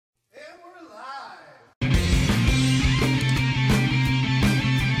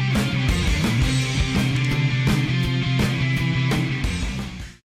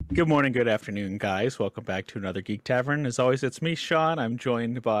Good morning, good afternoon, guys. Welcome back to another Geek Tavern. As always, it's me, Sean. I'm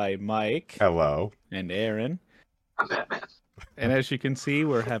joined by Mike Hello. and Aaron. I'm Batman. And as you can see,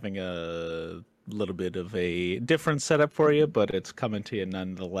 we're having a little bit of a different setup for you, but it's coming to you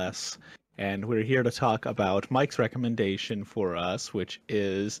nonetheless. And we're here to talk about Mike's recommendation for us, which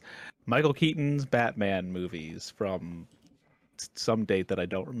is Michael Keaton's Batman movies from some date that I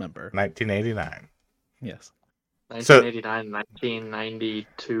don't remember. 1989. Yes. 1989,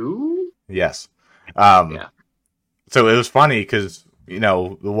 1992? Yes. Yeah. So it was funny because, the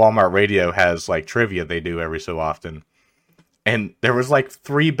Walmart radio has like trivia they do every so often. And there was like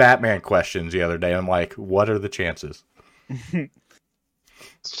 3 Batman questions the other day. I'm like, what are the chances?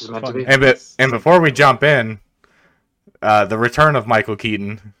 It's just meant to be. And before we jump in, the return of Michael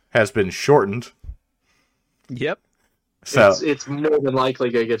Keaton has been shortened. Yep. So It's more than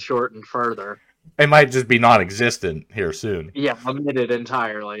likely going to get shortened further. it might just be non-existent here soon. Yeah, omitted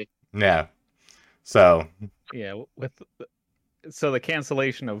entirely. Yeah. So Yeah, so the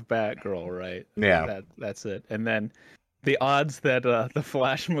cancellation of Batgirl, right? yeah. That's it. And then the odds that the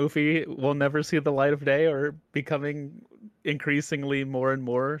Flash movie will never see the light of day are becoming increasingly more and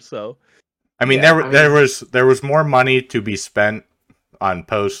more. So I mean, Yeah, there was more money to be spent on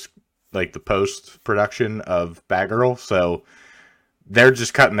the post production of Batgirl, so they're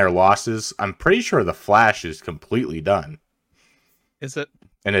just cutting their losses. I'm pretty sure the Flash is completely done, is it?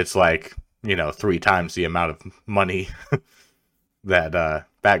 and it's like 3 times the amount of money that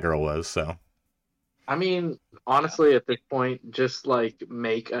Batgirl was. So I mean, honestly, at this point, just like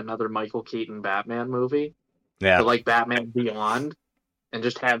make another Michael Keaton Batman movie. yeah, But like Batman Beyond, and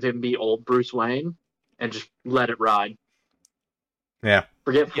just have him be old Bruce Wayne, and just let it ride. yeah.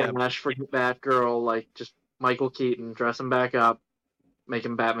 Forget Yeah. Flash, forget Batgirl, like just Michael Keaton, dress him back up, make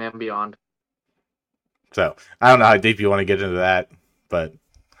him Batman Beyond. So I don't know how deep you want to get into that, but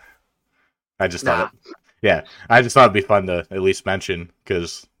I just Nah. thought, I just thought it'd be fun to at least mention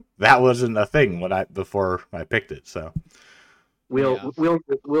because that wasn't a thing before I picked it. So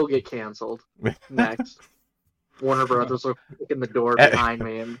We'll get canceled next. Warner Brothers will kick in the door Eh. behind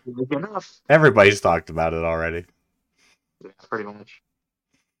me and be like, enough. everybody's talked about it already. Yeah, pretty much.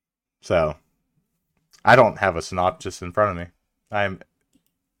 So I don't have a synopsis in front of me. I'm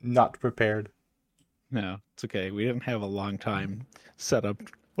not prepared. No, it's okay. We didn't have a long time set up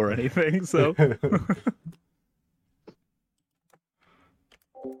or anything. So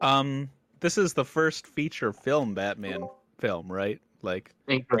this is the first feature film Batman film, right? Like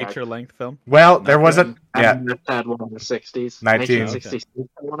Incorrect. feature length film. Well, there wasn't. Yeah, Had one in the 60s. 1966, 1966,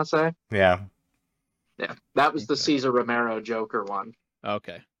 I want to say. yeah. Yeah, that was the Okay. Cesar Romero Joker one.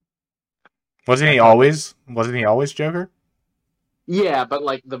 Okay. Wasn't he always Joker? Yeah, but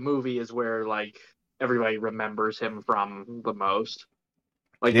like the movie is where like everybody remembers him from the most.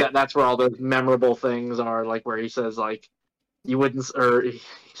 Like Yeah. that's where all those memorable things are. Like where he says like, "You wouldn't," or he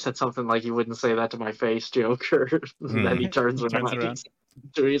said something like, "You wouldn't say that to my face, Joker." And then he turns around.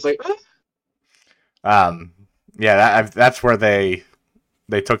 He's like, Yeah. That's where they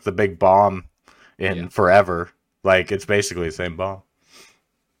took the big bomb in Yeah. Forever. Like it's basically the same bomb.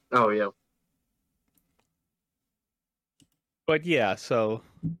 "Oh yeah." But yeah, so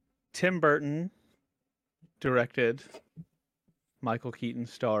Tim Burton directed, Michael Keaton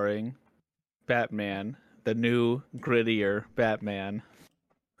starring Batman, the new grittier Batman.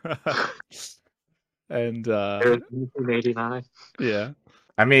 And There's 1989. yeah.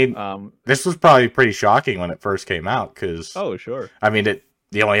 I mean, this was probably pretty shocking when it first came out because Oh, sure. I mean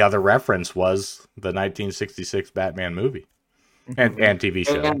the only other reference was the 1966 Batman movie and TV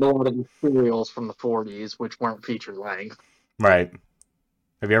show. And a lot of the serials from the 40s, which weren't feature length. Right.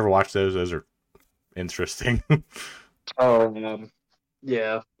 Have you ever watched those? Those are interesting. Oh,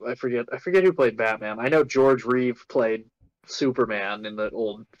 yeah. I forget who played Batman. I know George Reeve played Superman in the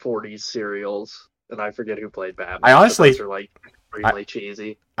old 40s serials, and I forget who played Batman. I honestly- Those are like really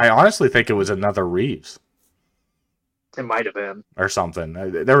cheesy. I honestly think it was another Reeves It might have been. or something.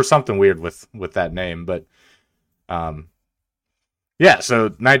 There was something weird with that name, but yeah. So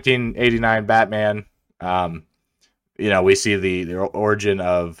 1989 Batman. We see the origin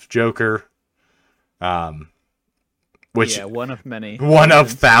of Joker, which yeah, one of many. one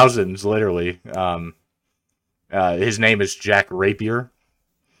of thousands, literally. His name is Jack Rapier.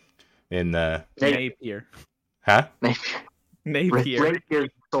 In the Napier. huh? Napier. Rapier's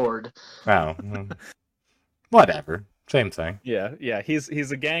sword. Oh, whatever. Same thing. Yeah.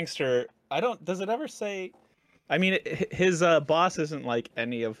 He's a gangster. Does it ever say? I mean, his boss isn't like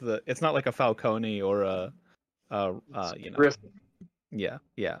any of the. It's not like a Falcone or a. Griffin. Yeah.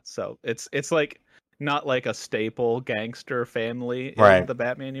 So it's like not like a staple gangster family in Right. the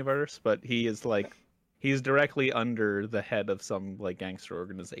Batman universe, but he is like he's directly under the head of some like gangster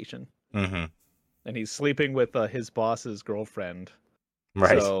organization, Mm-hmm. and he's sleeping with his boss's girlfriend.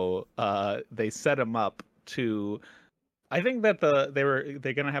 Right. So they set him up to. I think that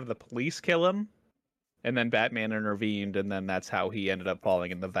they're gonna have the police kill him, and then Batman intervened, and then that's how he ended up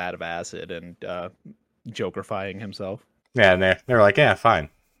falling in the vat of acid and Jokerifying himself. Yeah, and they're like, yeah, fine.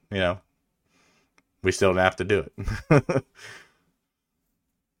 You know, we still don't have to do it.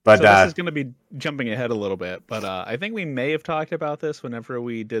 But so this is going to be jumping ahead a little bit, but I think we may have talked about this whenever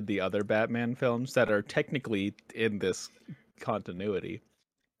we did the other Batman films that are technically in this continuity.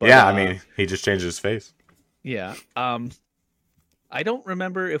 But, yeah, I mean, he just changed his face. Yeah. I don't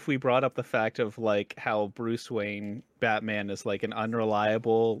remember if we brought up the fact of like how Bruce Wayne Batman is like an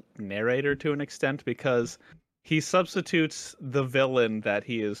unreliable narrator to an extent, because he substitutes the villain that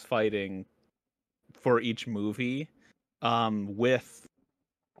he is fighting for each movie with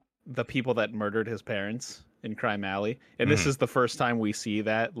the people that murdered his parents in Crime Alley. And this is the first time we see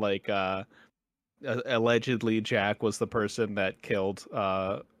that. Like, allegedly, Jack was the person that killed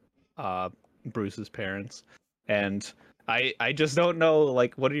Bruce's parents. And I just don't know,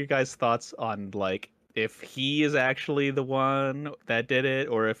 like, what are your guys' thoughts on, like, if he is actually the one that did it,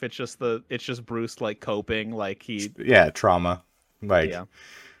 or if it's just Bruce, like, coping, like Yeah, trauma. Like, yeah.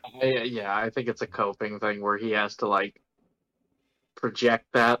 I think it's a coping thing where he has to like project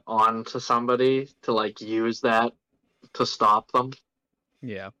that onto somebody to like use that to stop them.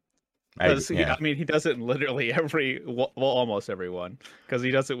 Yeah. I mean, he does it in literally almost everyone, because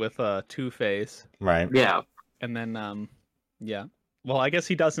he does it with Two-Face. Right. Yeah. And then, yeah. Well, I guess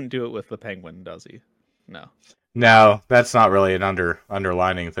he doesn't do it with the Penguin, does he? No. No, that's not really an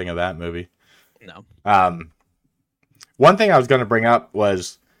underlining thing of that movie. No. One thing I was going to bring up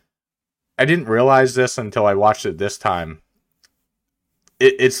was, I didn't realize this until I watched it this time.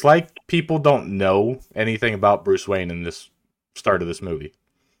 It's like people don't know anything about Bruce Wayne in this start of this movie.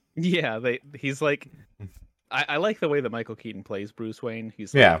 Yeah, he's like, I like the way that Michael Keaton plays Bruce Wayne.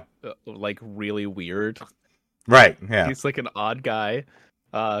 He's like really weird. Right. Yeah. He's like an odd guy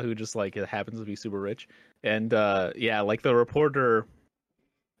who just like happens to be super rich. And yeah, like the reporter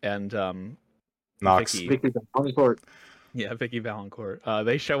and Knox. Vicky Valancourt. Yeah, Vicky Valancourt.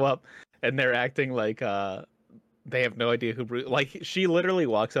 They show up and they're acting like they have no idea who Bruce. Like, she literally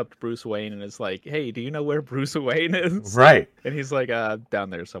walks up to Bruce Wayne and is like, "Hey, do you know where Bruce Wayne is?" Right. And he's like,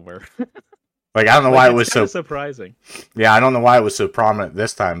 "Down there somewhere." Like, I don't know why it was so surprising. Yeah, I don't know why it was so prominent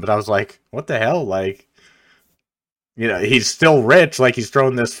this time, but I was like, "What the hell?" Like, you know, he's still rich. Like, he's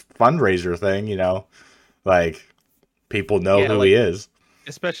throwing this fundraiser thing. You know, like, people know who he is.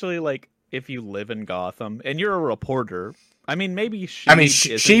 Especially like if you live in Gotham and you're a reporter. I mean, maybe she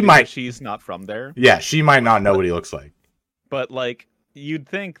might. She's not from there. Yeah, she might not know what he looks like. But like, you'd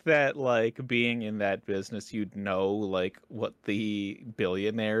think that like being in that business, you'd know like what the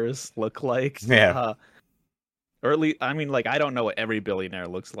billionaires look like. Yeah. Or at least, I mean, like, I don't know what every billionaire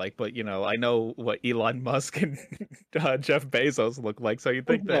looks like, but you know, I know what Elon Musk and Jeff Bezos look like. So you'd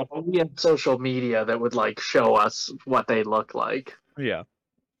think that we have social media that would like show us what they look like. Yeah.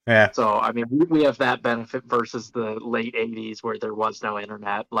 Yeah. So, I mean, we have that benefit versus the late 80s where there was no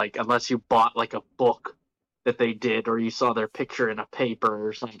internet. Like, unless you bought, like, a book that they did or you saw their picture in a paper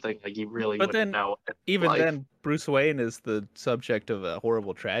or something, like, you really wouldn't know. Even then, Bruce Wayne is the subject of a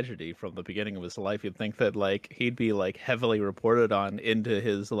horrible tragedy from the beginning of his life. You'd think that, like, he'd be, like, heavily reported on into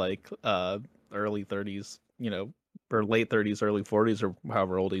his, like, early 30s, you know, or late 30s, early 40s, or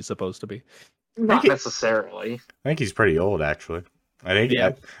however old he's supposed to be. Not necessarily. I think he's pretty old, actually. I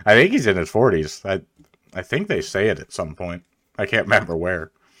think he's in his 40s. I think they say it at some point. I can't remember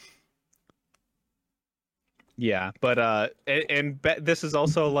where. Yeah, but this is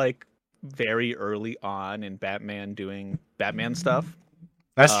also like very early on in Batman doing Batman stuff.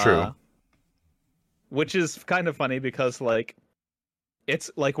 That's true. Which is kind of funny because like it's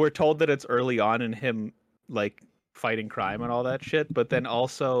like we're told that it's early on in him like fighting crime and all that shit, but then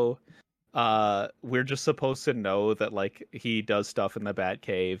also we're just supposed to know that like he does stuff in the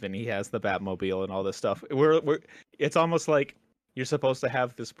Batcave and he has the Batmobile and all this stuff. It's almost like you're supposed to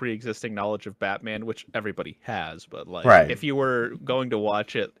have this pre-existing knowledge of Batman, which everybody has, but like if you were going to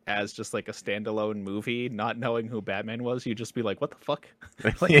watch it as just like a standalone movie, not knowing who Batman was, you'd just be like, what the fuck?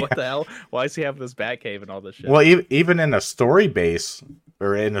 Like, what the hell? Why does he have this Batcave and all this shit? Well, even in a story base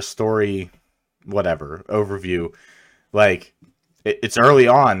or in a story whatever overview, like it's early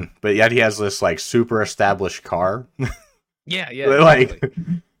on, but yet he has this like super established car. Yeah, Exactly.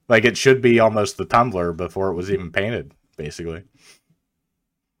 like it should be almost the Tumbler before it was even painted, basically.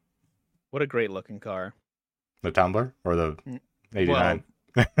 What a great looking car. The Tumbler or the 89?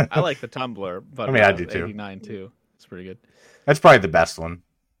 Well, I like the Tumbler, but I mean, I do too. 89 too. It's pretty good. That's probably the best one.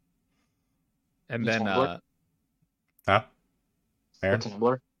 And The then, Tumbler? Huh? The Aaron?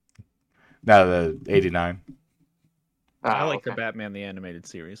 Tumbler? No, the 89. I like the Batman the Animated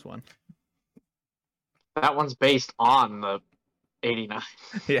Series one. That one's based on the 89.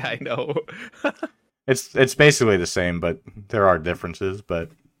 Yeah, I know. It's basically the same, but there are differences.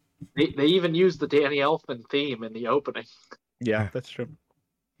 But They even used the Danny Elfman theme in the opening. Yeah, that's true.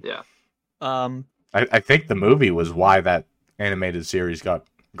 Yeah. I think the movie was why that animated series got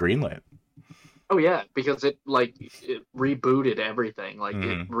greenlit. Oh yeah, because it rebooted everything. Like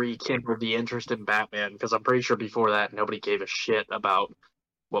it rekindled the interest in Batman. Because I'm pretty sure before that nobody gave a shit about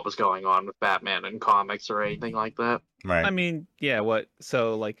what was going on with Batman in comics or anything like that. Right. I mean, yeah.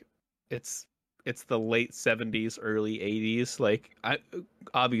 So like, it's the late 70s, early 80s. Like,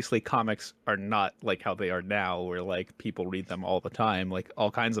 obviously comics are not like how they are now, where like people read them all the time. Like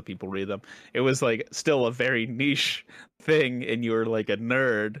all kinds of people read them. It was like still a very niche thing, and you were like a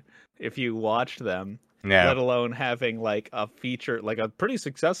nerd if you watched them. Yeah. Let alone having like a feature, like a pretty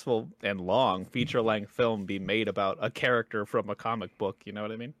successful and long feature-length film be made about a character from a comic book. You know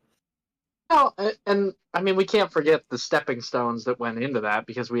what I mean? Oh, and I mean, we can't forget the stepping stones that went into that,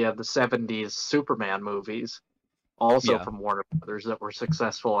 because we had the 70s Superman movies, also from Warner Brothers, that were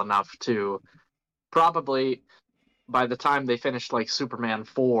successful enough to probably, by the time they finished like Superman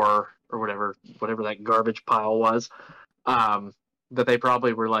 4 or whatever that garbage pile was, that they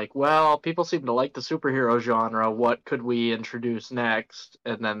probably were like, well, people seem to like the superhero genre. What could we introduce next?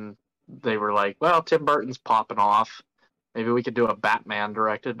 And then they were like, well, Tim Burton's popping off. Maybe we could do a Batman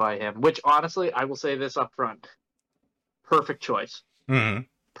directed by him, which honestly, I will say this up front. Perfect choice. Mm-hmm.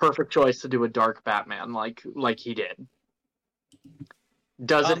 Perfect choice to do a dark Batman like he did.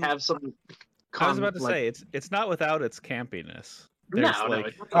 Does it have some... I was about to say, it's not without its campiness. No,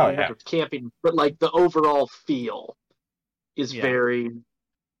 it's camping, but like the overall feel is very...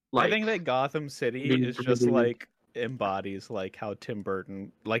 I think that Gotham City is just like embodies like how Tim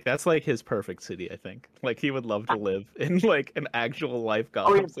Burton, like that's like his perfect city. I think like he would love to live in like an actual life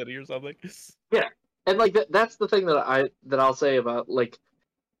Gotham City or something. Yeah, and like that's the thing that I'll say about like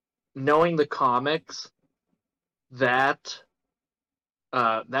knowing the comics, that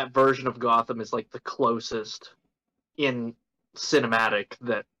that version of Gotham is like the closest in cinematic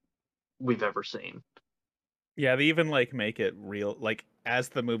that we've ever seen. Yeah, they even like make it real. Like as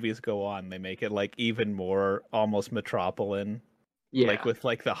the movies go on, they make it like even more almost metropolitan. Yeah, like with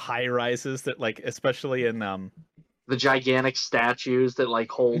like the high rises that like, especially in the gigantic statues that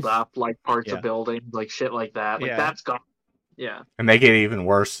like hold up like parts of buildings, like shit like that. Like that's gone. Yeah, and they get even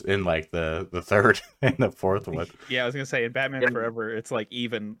worse in like the third and the fourth one. Yeah, I was gonna say in Batman Forever, it's like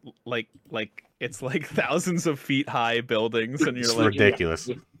even like it's like thousands of feet high buildings, and you're it's like ridiculous.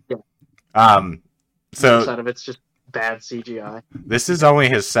 Yeah. So of it's just bad CGI. This is only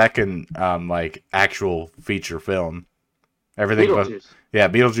his second like actual feature film. Everything was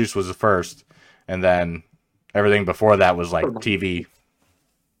Beetlejuice was the first, and then everything before that was like TV.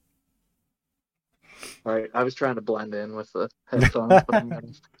 All right, I was trying to blend in with the headphones, but I'm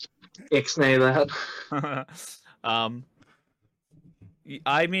gonna ixnay that.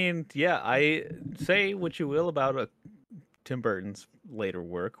 I mean, yeah, I say what you will about Tim Burton's later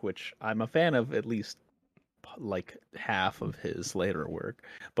work, which I'm a fan of at least like half of his later work.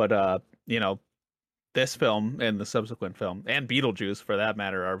 But you know, this film and the subsequent film and Beetlejuice for that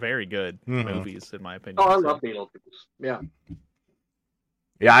matter are very good movies in my opinion. Oh, I love Beetlejuice. Yeah.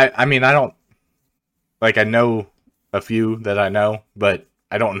 Yeah, I mean I don't like, I know a few that I know, but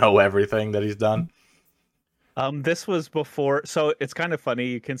I don't know everything that he's done. This was before, so it's kind of funny.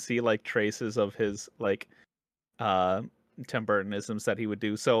 You can see like traces of his like Tim Burtonisms that he would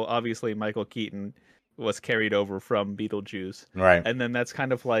do. So obviously Michael Keaton was carried over from Beetlejuice, right? And then that's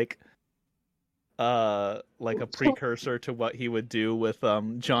kind of like a precursor to what he would do with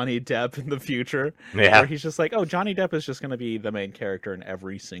Johnny Depp in the future. Yeah, where he's just like, oh, Johnny Depp is just going to be the main character in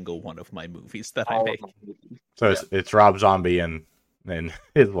every single one of my movies that I make. So it's Rob Zombie and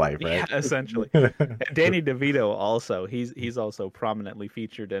his life, right? Yeah, essentially. And Danny DeVito also. He's also prominently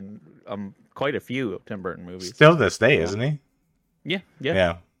featured in quite a few of Tim Burton movies. Still this day, isn't he?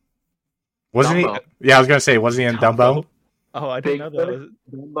 Yeah. Wasn't Dumbo. he? Yeah, I was gonna say, wasn't he in Dumbo? Oh, I didn't know that was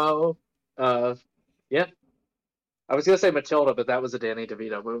Dumbo. Yeah. I was gonna say Matilda, but that was a Danny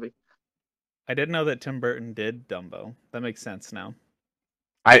DeVito movie. I didn't know that Tim Burton did Dumbo. That makes sense now.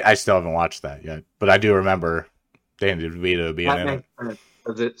 I still haven't watched that yet, but I do remember Danny DeVito being in it.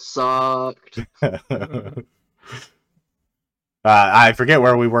 Because it sucked. I forget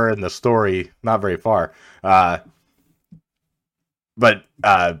where we were in the story, not very far. But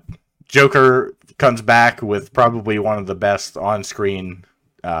Joker comes back with probably one of the best on-screen,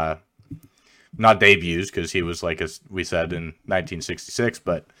 not debuts, because he was, like, as we said, in 1966,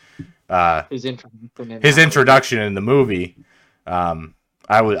 but his introduction in the movie,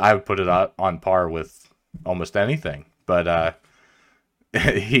 I would put it on par with almost anything. But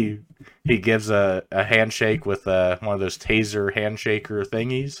he gives a handshake with one of those taser handshaker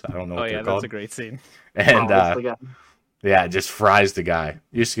thingies. I don't know what they're called. That's a great scene. And yeah, it just fries the guy.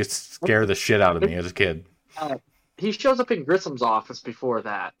 Used to scare the shit out of me as a kid. He shows up in Grissom's office before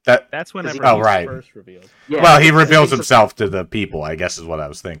that. That's whenever he's first revealed. Yeah, well, he reveals himself to the people, I guess is what I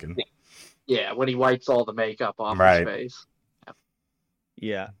was thinking. Yeah, when he wipes all the makeup off his face.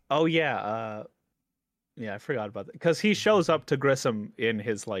 Yeah. Oh, yeah. Yeah, I forgot about that. Because he shows up to Grissom in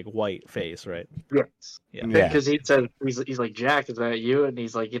his, like, white face, right? Yes. Yeah. Because he said, he's like, Jack, is that you? And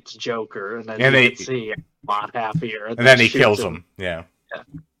he's like, it's Joker. And then you can see a lot happier. And then he kills him. Yeah.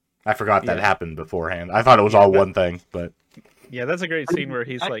 I forgot that happened beforehand. I thought it was all one thing, but... Yeah, that's a great scene where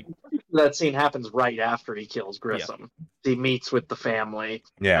he's like... That scene happens right after he kills Grissom. Yeah. He meets with the family.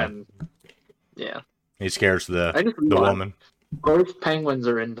 Yeah. And, he scares the woman. Both penguins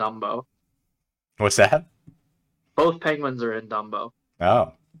are in Dumbo. What's that? Both penguins are in Dumbo.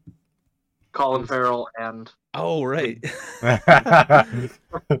 Oh. Colin Farrell and... Oh, right. I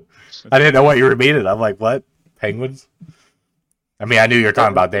didn't know what you were meaning. I'm like, what? Penguins? I mean, I knew you were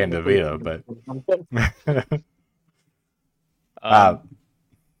talking about Dan DeVito, but...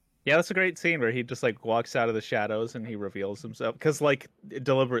 yeah, that's a great scene where he just, like, walks out of the shadows and he reveals himself. Because, like,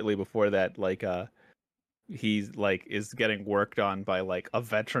 deliberately before that, like, he's like is getting worked on by like a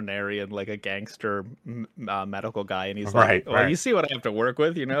veterinarian, like a gangster medical guy, and he's like, "Oh, you see what I have to work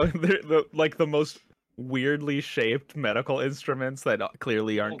with, you know?" Like the most weirdly shaped medical instruments that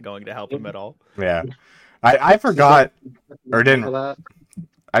clearly aren't going to help him at all. Yeah, I forgot or didn't.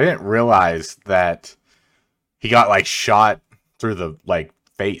 I didn't realize that he got like shot through the like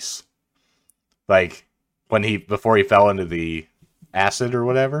face, like before he fell into the acid or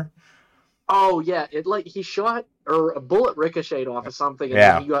whatever. Oh yeah, he shot or a bullet ricocheted off of something, and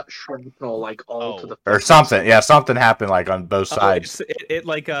then he got shrapnel like all to the face. Or something. Yeah, something happened like on both sides.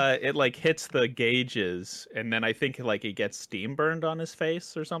 It hits the gauges, and then I think like he gets steam burned on his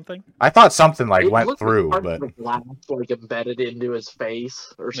face or something. I thought something like went through, but glass like embedded into his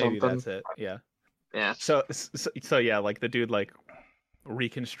face or something. Maybe that's it. Yeah. Yeah. So yeah, like the dude like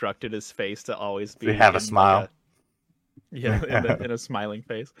reconstructed his face to always be have a smile. In a smiling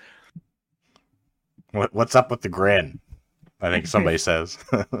face. What's up with the grin? I think somebody says.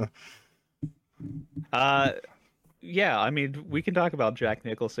 Yeah, I mean, we can talk about Jack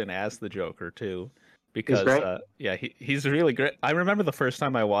Nicholson as the Joker too, because he's really great. I remember the first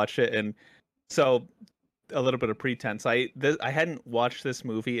time I watched it, and so a little bit of pretense. I hadn't watched this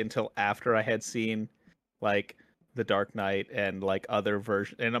movie until after I had seen like The Dark Knight and like other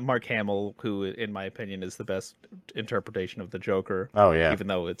versions, and Mark Hamill, who in my opinion is the best interpretation of the Joker. Oh yeah, even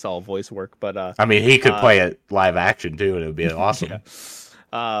though it's all voice work. But I mean, he could play it live action too, and it would be awesome.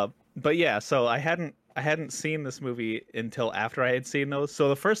 But yeah, so I hadn't seen this movie until after I had seen those. So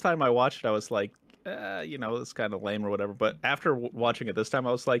the first time I watched it, I was like, it's kind of lame or whatever. But after watching it this time,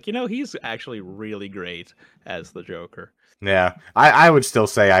 I was like, he's actually really great as the Joker. Yeah, I would still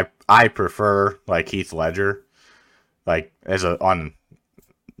say I prefer like Heath Ledger. Like on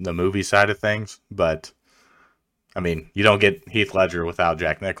the movie side of things, but I mean, you don't get Heath Ledger without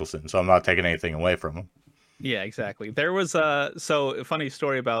Jack Nicholson, so I'm not taking anything away from him. Yeah, exactly. There was a funny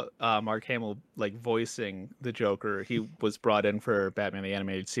story about Mark Hamill like voicing the Joker. He was brought in for Batman the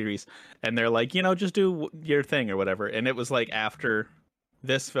Animated Series, and they're like, just do your thing or whatever. And it was like after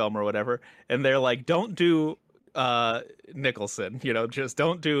this film or whatever, and they're like, don't do Nicholson, just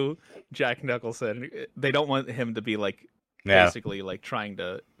don't do Jack Nicholson. They don't want him to be like basically like trying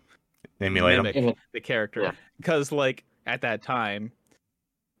to emulate him. The character, because like at that time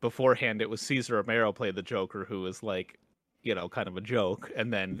beforehand it was Cesar Romero played the Joker, who was like kind of a joke,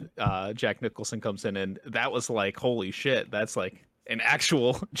 and then Jack Nicholson comes in, and that was like, holy shit, that's like an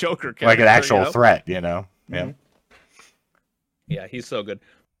actual Joker character, like an actual threat. Yeah he's so good.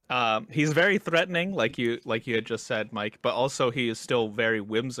 He's very threatening, like you had just said, Mike, but also he is still very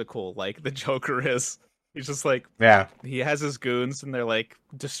whimsical, like the Joker is. He's just like, he has his goons, and they're like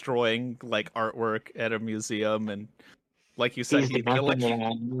destroying like artwork at a museum, and like you said, he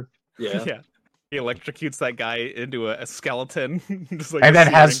electrocutes that guy into a skeleton, just like, and then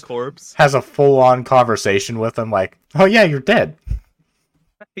has corpse. Has a full on conversation with him, like, "Oh yeah, you're dead."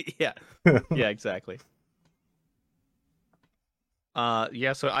 Yeah, exactly.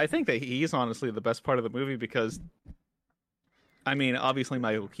 Yeah, so I think that he's honestly the best part of the movie because, I mean, obviously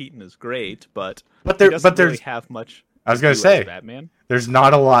Michael Keaton is great, but he doesn't really have much. I was gonna say, Batman. There's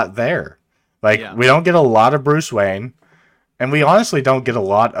not a lot there. Like, we don't get a lot of Bruce Wayne, and we honestly don't get a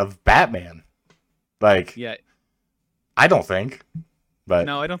lot of Batman. Like, yeah, I don't think. But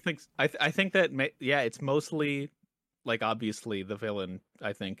no, I don't think. I think that it's mostly like obviously the villain.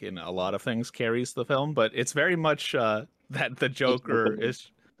 I think in a lot of things carries the film, but it's very much that the Joker is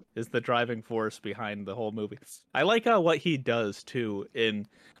the driving force behind the whole movie. I like what he does too in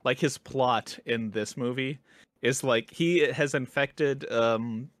like his plot in this movie is like he has infected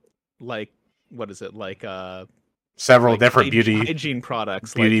like what is it like several like different hygiene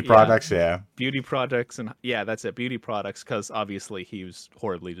products, beauty products, yeah, beauty products, and that's it, beauty products, because obviously he was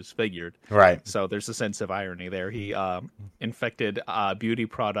horribly disfigured, right? So there's a sense of irony there. He infected beauty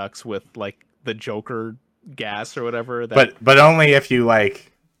products with like the Joker gas or whatever. But only if you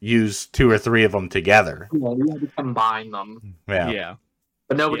like use 2 or 3 of them together. Yeah, you had to combine them. Yeah.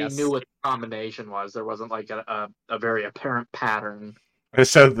 But nobody knew what the combination was. There wasn't like a very apparent pattern.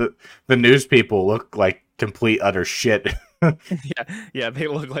 So the news people look like complete utter shit. yeah, they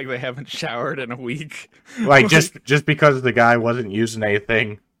look like they haven't showered in a week. Like just because the guy wasn't using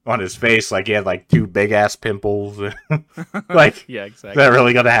anything on his face, like he had like 2 big ass pimples. Like, yeah, exactly. Is that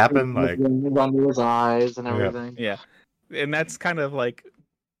really gonna happen? Like under his eyes and everything. Yeah, and that's kind of like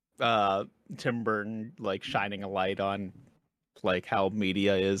Tim Burton like shining a light on like how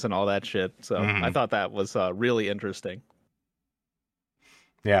media is and all that shit. So I thought that was really interesting.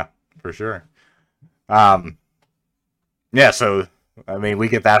 Yeah, for sure. Yeah, so I mean, we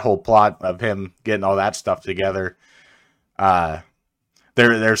get that whole plot of him getting all that stuff together.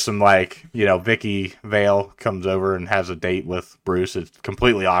 There's some like, you know, Vicky Vale comes over and has a date with Bruce. It's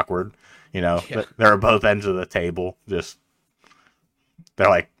completely awkward, you know. Yeah. They're at both ends of the table. Just they're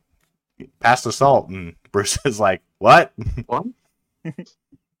like, pass the salt, and Bruce is like, what? What?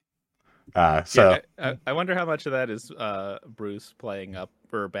 So yeah, I wonder how much of that is Bruce playing up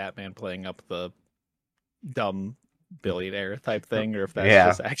or Batman playing up the dumb billionaire type thing, or if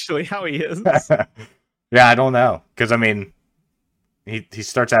that's just actually how he is. Yeah, I don't know, because I mean, he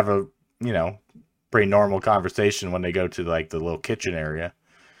starts to have a, you know, pretty normal conversation when they go to like the little kitchen area,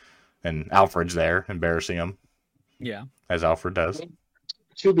 and Alfred's there embarrassing him. Yeah, as Alfred does.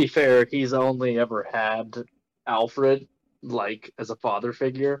 To be fair, he's only ever had Alfred like as a father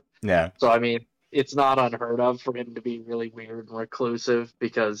figure. Yeah. So I mean, it's not unheard of for him to be really weird and reclusive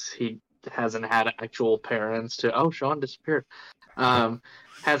because he hasn't had actual parents to. Oh, Sean disappeared.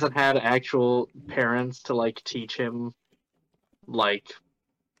 Hasn't had actual parents to like teach him like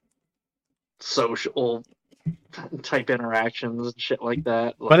social type interactions and shit like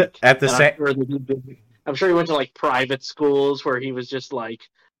that. Like, but at the same, I'm sure he went to like private schools where he was just like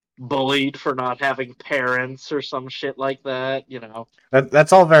bullied for not having parents or some shit like that, you know.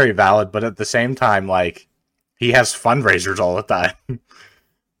 That's all very valid, but at the same time, like, he has fundraisers all the time.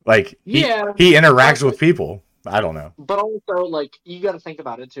 Like, he interacts with people. I don't know. But also, like, you got to think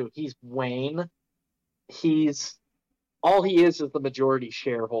about it too. He's Wayne. All he is the majority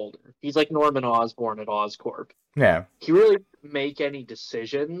shareholder. He's like Norman Osborn at Oscorp. Yeah. He really doesn't make any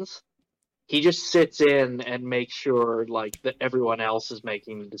decisions. He just sits in and makes sure like that everyone else is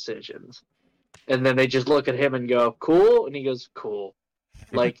making the decisions. And then they just look at him and go, cool? And he goes, cool.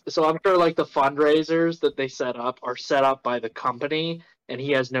 Like, so I'm sure like the fundraisers that they set up are set up by the company, and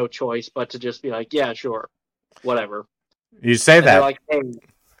he has no choice but to just be like, yeah, sure, whatever. You say and that. They're like, hey,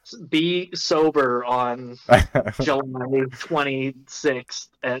 be sober on July 26th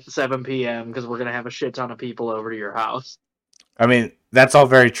at 7 p.m. because we're going to have a shit ton of people over to your house. I mean, that's all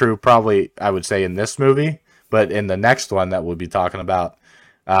very true, probably, I would say, in this movie. But in the next one that we'll be talking about,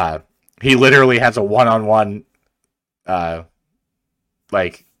 he literally has a one-on-one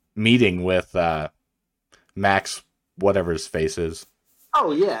like meeting with Max, whatever his face is.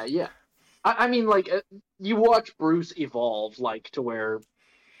 Oh, yeah, yeah. I mean, like, you watch Bruce evolve, like, to where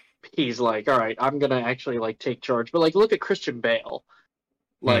he's like, all right, I'm going to actually, like, take charge. But, like, look at Christian Bale.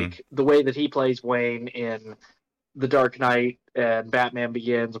 Like, the way that he plays Wayne in The Dark Knight and Batman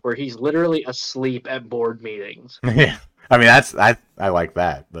Begins, where he's literally asleep at board meetings. Yeah. I mean, I like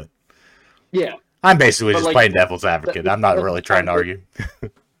that, but... Yeah. I'm basically just playing devil's advocate. I'm not really trying to argue.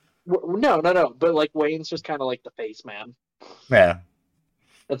 No. But, like, Wayne's just kind of like the face man. Yeah.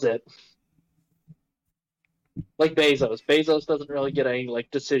 That's it. Like Bezos. Bezos doesn't really get any,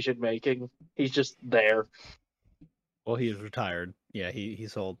 like, decision-making. He's just there. Well, he's retired. Yeah, he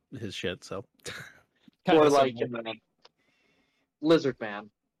sold his shit, so... Or, like, Lizard Man.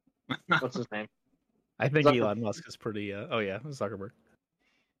 What's his name? I think Elon Musk is pretty. Oh yeah, Zuckerberg.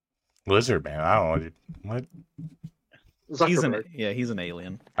 Lizard man. I don't know what. Zuckerberg. He's an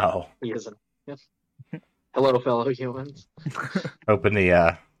alien. Oh, he isn't. Yeah. Hello, fellow humans. Open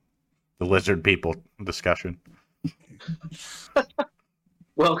the lizard people discussion.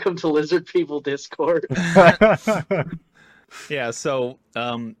 Welcome to Lizard People Discord. Yeah, so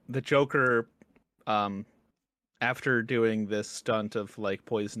the Joker, after doing this stunt of like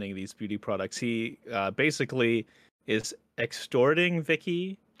poisoning these beauty products, he basically is extorting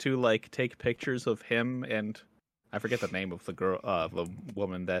Vicky to like take pictures of him and I forget the name of the girl, the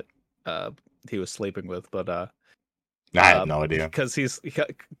woman that he was sleeping with, but I had no idea. Because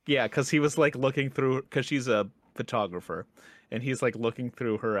because he was like looking through, because she's a photographer, and he's like looking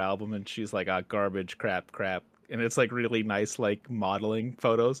through her album, and she's like, garbage, crap, and it's like really nice like modeling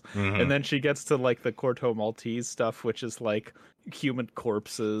photos, and then she gets to like the Corto Maltese stuff, which is like human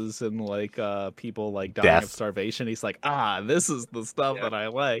corpses and like people like dying of starvation. He's like, this is the stuff that I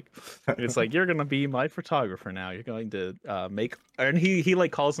like. And it's like, you're gonna be my photographer now. You're going to make, and he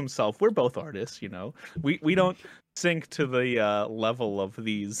like calls himself, we're both artists, you know. We don't sink to the level of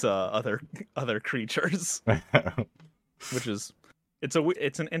these other creatures, which is it's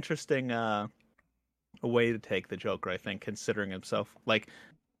an interesting way to take the Joker, I think, considering himself like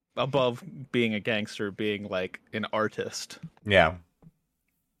above being a gangster, being like an artist. Yeah.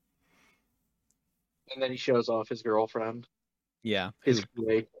 And then he shows off his girlfriend. Yeah.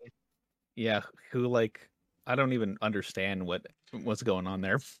 Yeah, who like, I don't even understand what's going on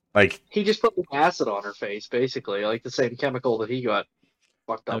there. Like, he just put acid on her face, basically, like the same chemical that he got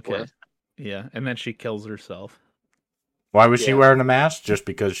fucked up with. Yeah, and then she kills herself. Why was she wearing a mask? Just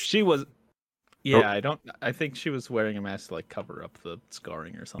because she was. Yeah, I think she was wearing a mask to like cover up the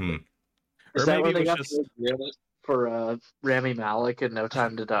scarring or something. Or maybe it was just for Rami Malek in No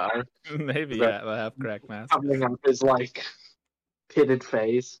Time to Die. Maybe, the half crack mask covering up his like pitted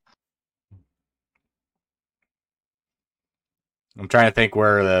face. I'm trying to think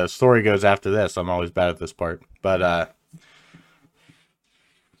where the story goes after this. I'm always bad at this part, but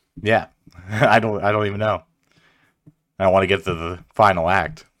yeah, I don't even know. I don't want to get to the final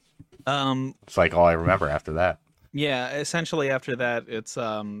act. It's like all I remember after that. Yeah, essentially after that, it's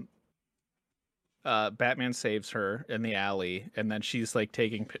Batman saves her in the alley, and then she's like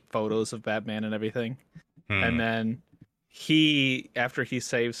taking photos of Batman and everything, and then after he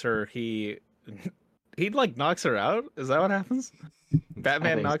saves her, he like knocks her out. Is that what happens?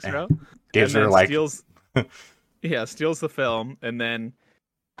 Batman knocks her out, gives her like steals the film, and then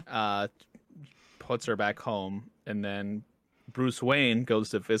puts her back home, and then Bruce Wayne goes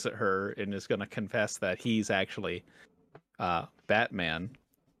to visit her and is going to confess that he's actually Batman,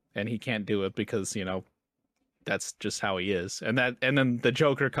 and he can't do it because, you know, that's just how he is. And then the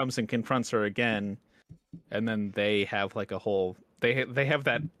Joker comes and confronts her again, and then they have like a whole they have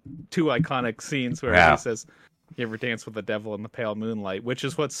that two iconic scenes where he says, "You ever dance with the devil in the pale moonlight," which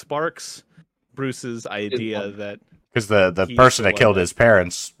is what sparks Bruce's idea that because the person that killed his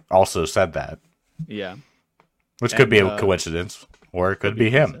parents also said that. Yeah. Which could be a coincidence, or it could be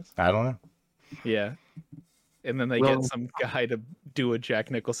him. I don't know. Yeah. And then they get some guy to do a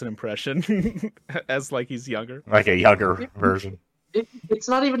Jack Nicholson impression as like he's younger. Like a younger version. It's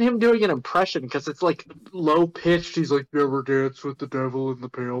not even him doing an impression, because it's like low pitched. He's like, "Never dance with the devil in the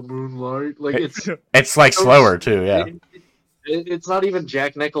pale moonlight." Like it's like slower too, yeah. It's not even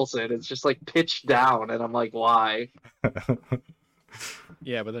Jack Nicholson. It's just like pitched down, and I'm like, why?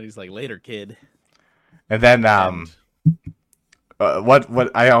 Yeah, but then he's like, "Later, kid." And then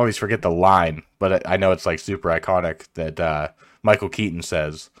what I always forget the line, but I know it's like super iconic that Michael Keaton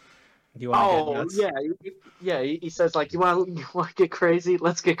says. You want to get nuts? Yeah. He says like, you want to get crazy?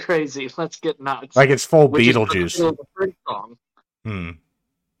 Let's get crazy. Let's get nuts. Like it's full Beetlejuice. Song.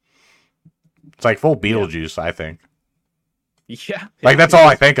 It's like full Beetlejuice, I think. Yeah. Like that's all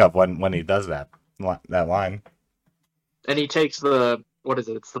I think of when he does that line. And he takes the, what is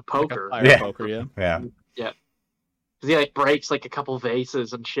it? It's the poker. Like a fire poker, yeah. Yeah. Yeah. Because he like breaks like a couple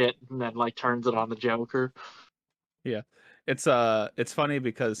vases and shit, and then like turns it on the Joker. Yeah. It's funny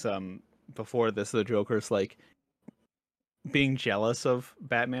because before this, the Joker's like being jealous of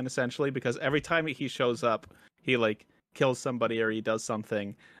Batman essentially, because every time he shows up, he like kills somebody or he does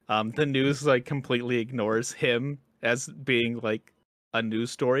something. The news like completely ignores him as being like a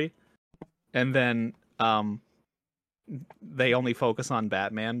news story, and then they only focus on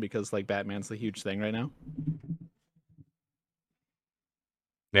Batman because like Batman's the huge thing right now.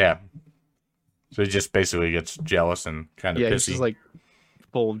 Yeah. So he just basically gets jealous and kind of pissy. He's just like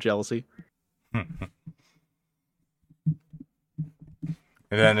full of jealousy. And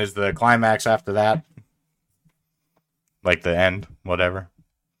then is the climax after that Like the end, whatever.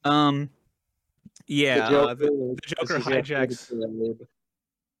 Yeah, the Joker hijacks.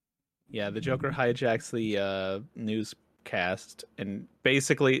 The Joker hijacks the newscast, and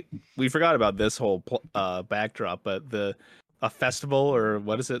basically, we forgot about this whole backdrop. But a festival, or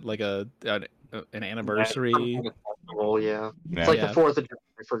what is it, like an anniversary? Festival, it's like the 4th of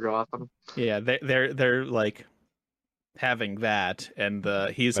July for Gotham. Yeah, they're like having that, and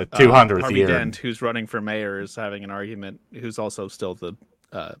he's the 200th Harvey year. Dent, who's running for mayor, is having an argument. Who's also still the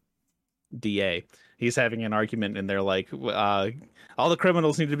DA. He's having an argument, and they're like, all the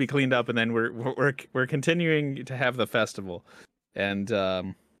criminals need to be cleaned up, and then we're continuing to have the festival. And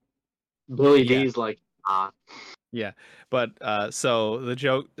Billy D's like, yeah, but so the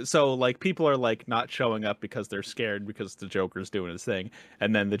joke, so like people are like not showing up because they're scared because the Joker's doing his thing,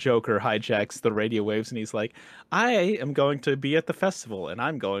 and then the Joker hijacks the radio waves, and he's like, I am going to be at the festival, and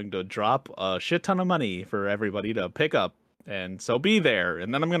I'm going to drop a shit ton of money for everybody to pick up, and so be there,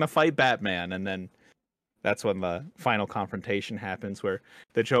 and then I'm gonna fight Batman, and then that's when the final confrontation happens, where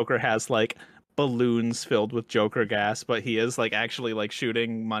the Joker has like balloons filled with Joker gas, but he is like actually like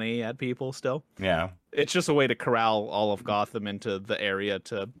shooting money at people still. Yeah. It's just a way to corral all of Gotham into the area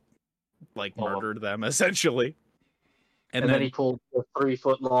to like murder them, essentially. And then he pulled a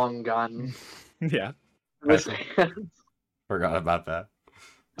 3-foot-long gun. Yeah. Forgot about that.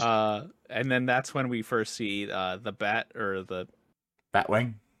 And then that's when we first see the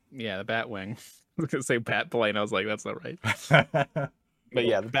Batwing? Yeah, the Batwing. I was going to say Batplane. I was like, that's not right. But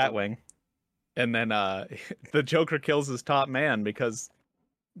yeah, the Batwing. And then the Joker kills his top man because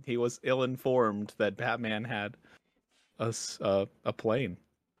he was ill-informed that Batman had a plane.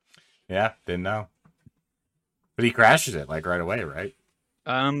 Yeah, didn't know. But he crashes it like right away, right?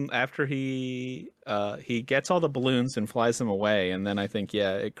 After he gets all the balloons and flies them away, and then I think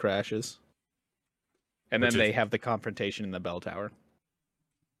it crashes. And then they have the confrontation in the bell tower.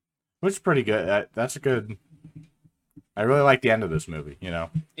 Which is pretty good. That's a good. I really like the end of this movie. You know.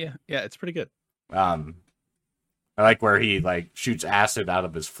 Yeah, it's pretty good. I like where he like shoots acid out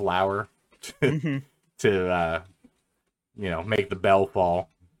of his flower to make the bell fall,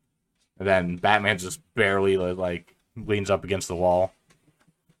 and then Batman just barely like leans up against the wall.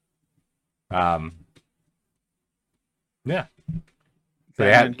 Yeah.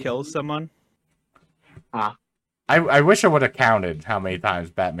 Batman kills someone. I wish I would have counted how many times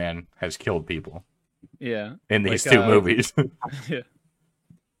Batman has killed people. Yeah. In these two movies. Yeah.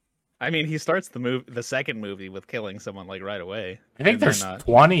 I mean, he starts the second movie with killing someone like right away. I think there's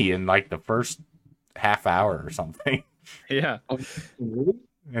 20 in like the first half hour or something. Yeah.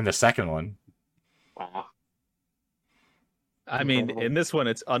 In the second one. Wow. I mean, in this one,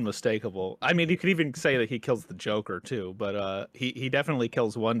 it's unmistakable. I mean, you could even say that he kills the Joker too, but he definitely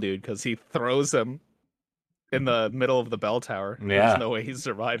kills one dude because he throws him in the middle of the bell tower. Yeah. There's no way he's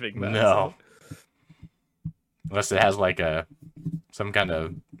surviving that. No. So. Unless it has like some kind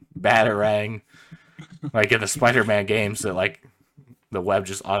of batarang, like in the Spider-Man games, that like the web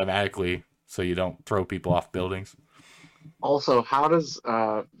just automatically so you don't throw people off buildings. Also, how does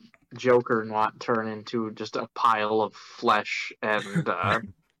Joker not turn into just a pile of flesh and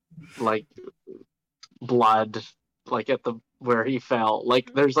like blood, like at the where he fell?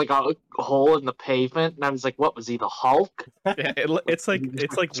 Like there's like a hole in the pavement, and I was like, "What was he, the Hulk?" Yeah, it's like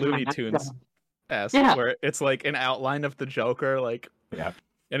Looney Tunes. Yeah. Where it's like an outline of the Joker, like yeah,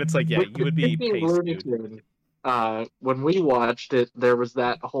 and it's like you would be Looney Tunes. When we watched it, there was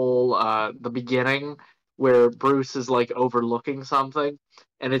that whole the beginning where Bruce is like overlooking something,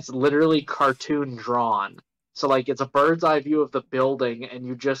 and it's literally cartoon drawn. So like it's a bird's eye view of the building, and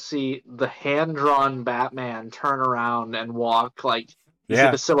you just see the hand drawn Batman turn around and walk, like you see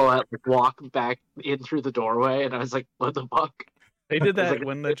the silhouette walk back in through the doorway, and I was like, "What the fuck?" They did that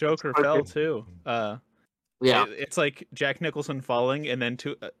when the Joker fell too. Yeah, it's like Jack Nicholson falling, and then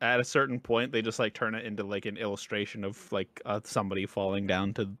at a certain point, they just like turn it into like an illustration of like somebody falling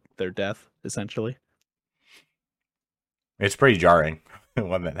down to their death, essentially. It's pretty jarring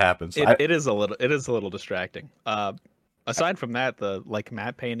when that happens. It is a little distracting. Aside from that, the like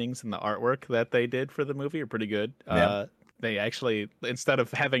matte paintings and the artwork that they did for the movie are pretty good. Yeah. They actually, instead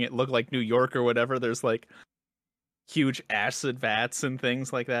of having it look like New York or whatever, there's like huge acid vats and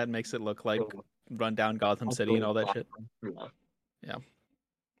things like that. It makes it look like rundown Gotham City and all that shit.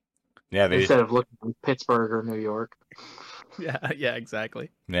 Yeah. Instead of looking like Pittsburgh or New York. Yeah,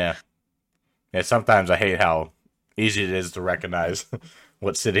 exactly. Yeah. Sometimes I hate how easy it is to recognize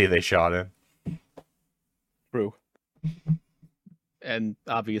what city they shot in. True. And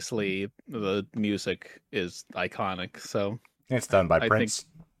obviously the music is iconic, so it's done by Prince.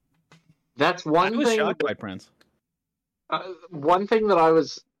 That's one thing. I was shocked by Prince. One thing that I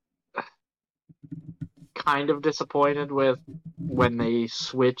was kind of disappointed with when they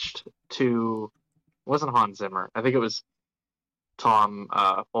switched to, it wasn't Hans Zimmer. I think it was Tom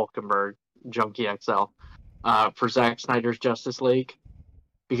Falkenberg, Junkie XL, for Zack Snyder's Justice League.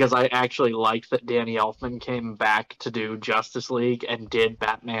 Because I actually liked that Danny Elfman came back to do Justice League and did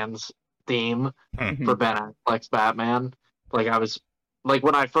Batman's theme for Ben Affleck's Batman. Like, I was, like,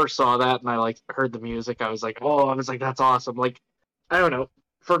 when I first saw that and I, like, heard the music, I was like, that's awesome. Like, I don't know.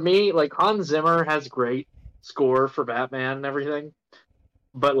 For me, like, Hans Zimmer has great score for Batman and everything,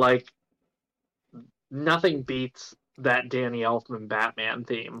 but, like, nothing beats that Danny Elfman Batman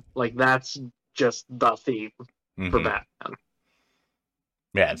theme. Like, that's just the theme for Batman.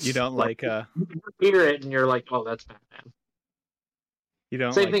 Yeah, you don't like you hear it and you're like, oh, that's Batman. You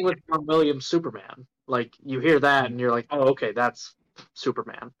don't. Same thing with John Williams' Superman. Like, you hear that and you're like, oh, okay, that's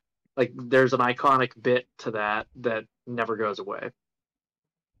Superman. Like, there's an iconic bit to that never goes away.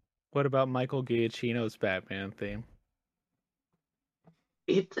 What about Michael Giacchino's Batman theme?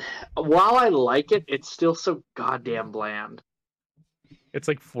 While I like it, it's still so goddamn bland. It's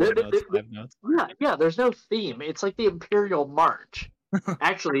like 4 notes, 5 notes. Yeah, there's no theme. It's like the Imperial March.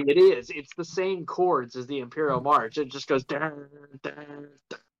 Actually, it is. It's the same chords as the Imperial March. It just goes dun, dun, dun,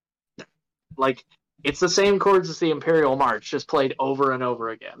 dun. Like, it's the same chords as the Imperial March, just played over and over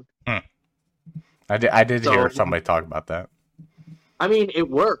again. I did hear somebody talk about that. I mean, it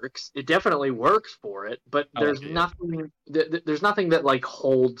works. It definitely works for it, but there's nothing. There's nothing that like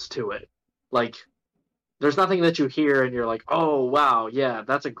holds to it. Like, there's nothing that you hear and you're like, oh wow, yeah,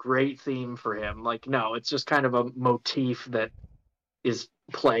 that's a great theme for him. Like, no, it's just kind of a motif that is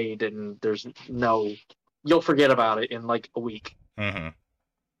played, and there's no. You'll forget about it in like a week.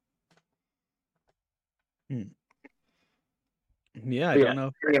 Yeah, I don't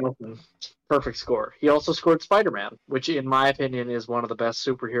know. Perfect score. He also scored Spider-Man, which in my opinion is one of the best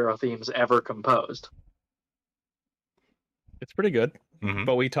superhero themes ever composed. It's pretty good,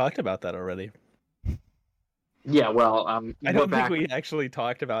 but we talked about that already. Yeah, well, I don't think we actually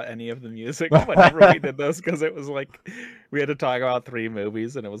talked about any of the music whenever we did this, because it was like we had to talk about 3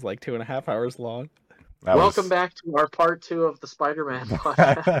 movies and it was like 2.5 hours long. Welcome back to our part 2 of the Spider-Man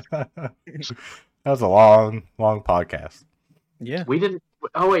podcast. That was a long podcast. Yeah. We didn't.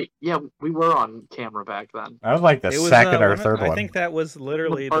 Oh wait, yeah, we were on camera back then. I was like the second or third one. I think that was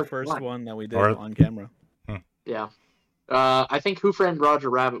literally the first one that we did on camera. Yeah. I think Who Framed Roger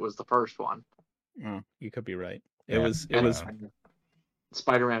Rabbit was the first one. Oh, you could be right. It was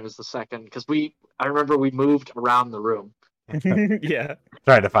Spider-Man was the second, because I remember we moved around the room. Yeah.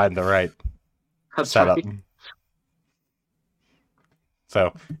 Trying to find the right setup. Right.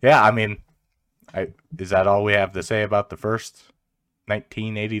 So, yeah, I mean, is that all we have to say about the first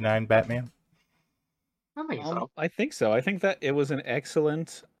 1989 Batman? I think so. I think that it was an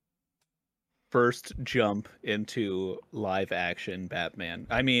excellent first jump into live action Batman.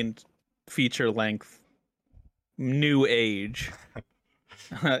 I mean, feature length, new age.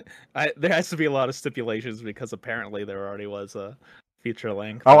 There has to be a lot of stipulations, because apparently there already was a feature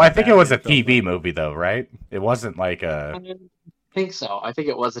length. Oh, I think it was a TV movie though, right? It wasn't like a. I think so. I think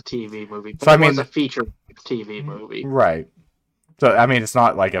it was a TV movie. But so, I mean, it was a feature TV movie, right? So I mean, it's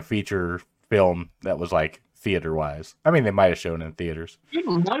not like a feature film that was like theater wise. I mean, they might have shown in theaters. It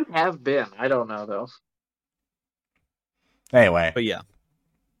might have been. I don't know though. Anyway, but yeah.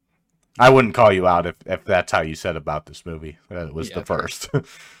 I wouldn't call you out if that's how you said about this movie. That it was the first.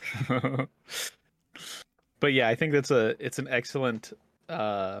 But yeah, I think it's an excellent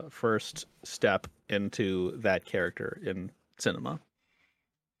first step into that character in cinema.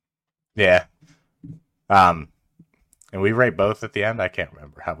 Yeah. And we rate both at the end. I can't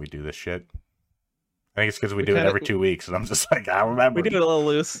remember how we do this shit. I think it's because we do it every 2 weeks, and I'm just like, I remember. We do it a little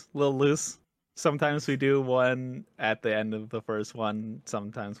loose. Sometimes we do one at the end of the first one.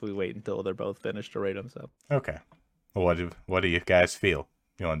 Sometimes we wait until they're both finished to rate them. So okay. Well, what do you guys feel?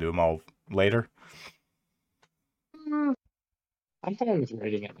 You want to do them all later? I'm fine with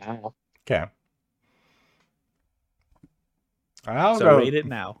rating it now. Okay. Rate it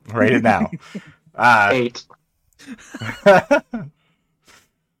now. Rate it now. 8.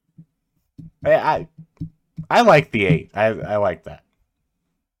 I like the 8. I like that.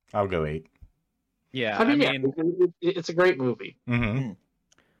 I'll go 8. Yeah, I mean, it's a great movie. Mm-hmm.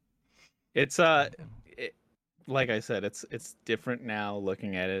 It's like I said, it's different now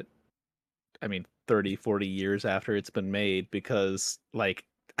looking at it. I mean, 30, 40 years after it's been made, because like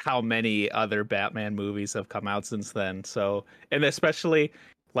how many other Batman movies have come out since then. So, and especially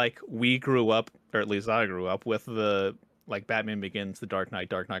like we grew up, or at least I grew up with the like Batman Begins, The Dark Knight,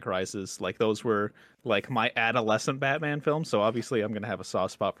 Dark Knight Rises, like those were like my adolescent Batman films. So obviously I'm gonna have a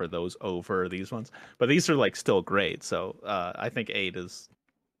soft spot for those over these ones. But these are like still great. So I think 8 is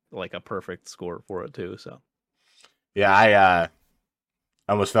like a perfect score for it too. So yeah, I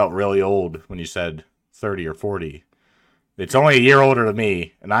almost felt really old when you said 30 or 40. It's only a year older than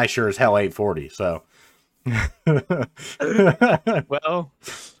me, and I sure as hell ain't 40. So, well,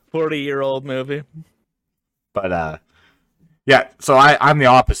 40-year-old movie. But yeah. So I'm the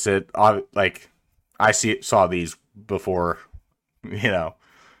opposite. I saw these before, the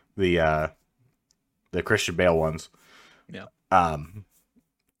Christian Bale ones. Yeah.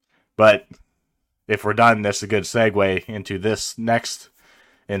 But if we're done, this is a good segue into this next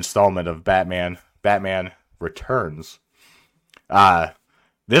installment of Batman Returns.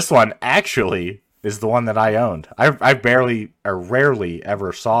 This one actually is the one that I owned. I rarely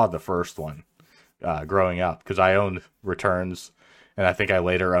ever saw the first one growing up, because I owned Returns, and I think I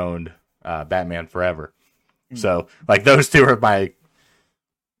later owned Batman Forever. So like those two are my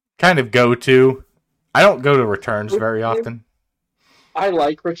kind of go-to. I don't go to Returns very often. I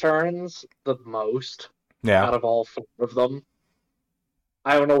like Returns the most out of all 4 of them.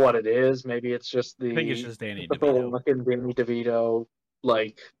 I don't know what it is. Maybe it's just I think it's just Danny DeVito. Danny DeVito,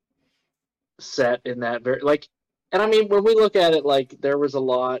 like, set in that very, like, and I mean, when we look at it, like, there was a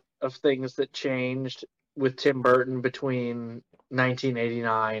lot of things that changed with Tim Burton between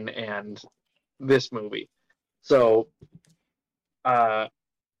 1989 and this movie. So, I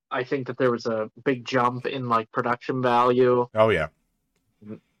think that there was a big jump in, like, production value. Oh yeah.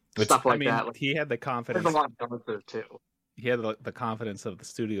 Stuff like that. Like, he had the confidence. There's a lot going there too. He had the confidence of the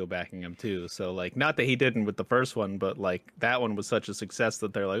studio backing him too. So like, not that he didn't with the first one, but like that one was such a success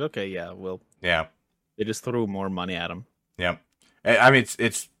that they're like, okay, yeah, they just threw more money at him. Yeah, I mean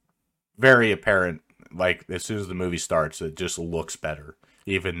it's very apparent. Like as soon as the movie starts, it just looks better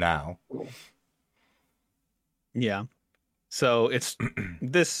even now. Yeah. So it's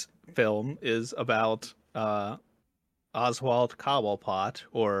this film is about Oswald Cobblepot,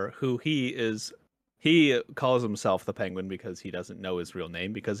 or who he is. He calls himself the Penguin because he doesn't know his real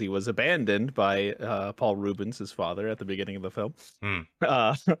name, because he was abandoned by Paul Rubens, his father, at the beginning of the film.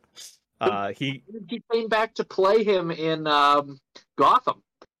 He came back to play him in Gotham.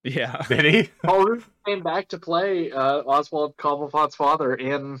 Yeah. Did he? Paul Rubens came back to play Oswald Cobblepot's father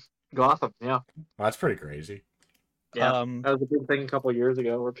in Gotham. Yeah. Well, that's pretty crazy. Yeah, that was a big thing a couple of years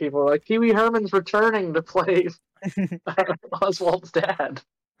ago, where people were like, Pee Wee Herman's returning to play Oswald's dad.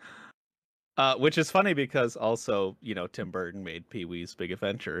 Which is funny because also, Tim Burton made Pee-wee's Big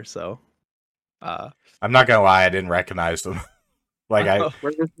Adventure, so I'm not gonna lie, I didn't recognize them. Where's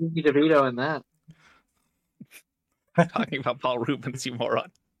Danny DeVito in that? Talking about Paul Rubens, you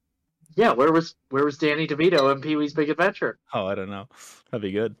moron. Yeah, where was Danny DeVito in Pee-wee's Big Adventure? Oh, I don't know. That'd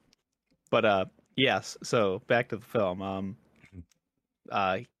be good. But yes, so back to the film.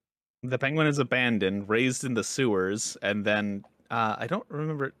 The Penguin is abandoned, raised in the sewers, and then I don't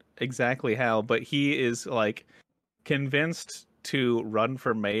remember exactly how, but he is like convinced to run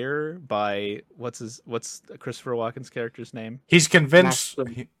for mayor by what's Christopher Walken's character's name? He's convinced.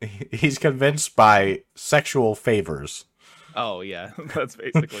 He's convinced by sexual favors. Oh yeah, that's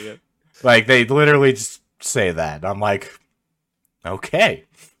basically it. Like they literally just say that. I'm like, okay.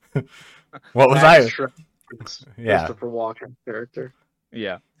 What was I? Yeah, Christopher Walken's character.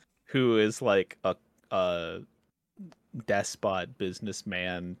 Yeah, who is like a despot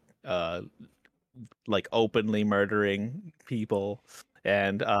businessman, like openly murdering people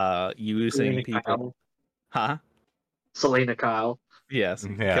and using people. Kyle. Huh? Selena Kyle. Yes.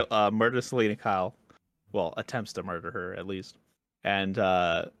 Yeah. Murder Selena Kyle. Well, attempts to murder her at least. And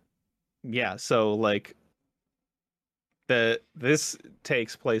yeah, so like this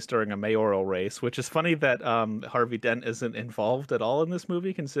takes place during a mayoral race, which is funny that Harvey Dent isn't involved at all in this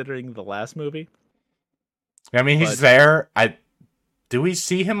movie, considering the last movie. I mean, he's there. Do we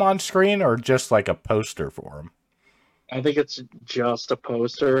see him on screen or just like a poster for him? I think it's just a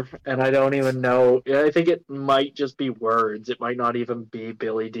poster, and I don't even know. I think it might just be words. It might not even be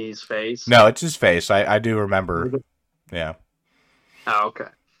Billy D's face. No, it's his face. I do remember. Yeah. Oh, okay.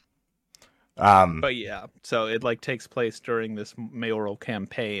 But yeah, so it like takes place during this mayoral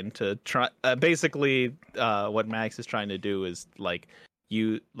campaign to try. Basically, what Max is trying to do is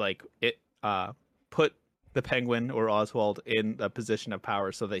put the Penguin or Oswald in a position of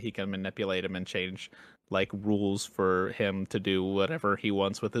power so that he can manipulate him and change like rules for him to do whatever he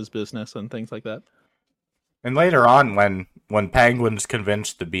wants with his business and things like that. And later on, when Penguin's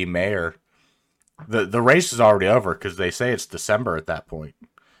convinced to be mayor, the race is already over because they say it's December at that point,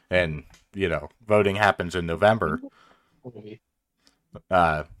 and voting happens in November. movie.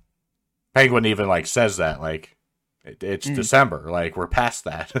 Penguin even like says that like it's December, like we're past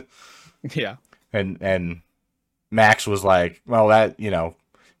that. Yeah. And Max was like, well, that, you know,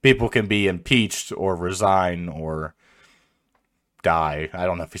 people can be impeached or resign or die. I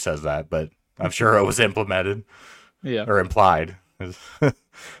don't know if he says that, but I'm sure it was implemented. Yeah. Or implied.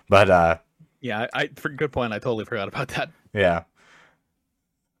 But yeah, good point. I totally forgot about that. Yeah.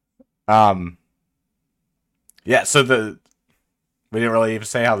 Yeah, so we didn't really even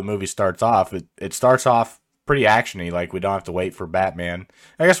say how the movie starts off. It starts off pretty actiony, like we don't have to wait for Batman.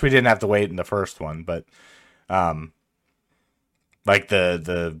 I guess we didn't have to wait in the first one, but like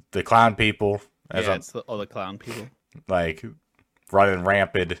the clown people, it's all the clown people, like running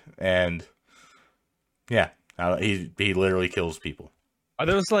rampant, and yeah, he literally kills people. Are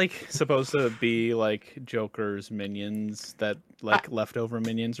those like supposed to be like Joker's minions, that like leftover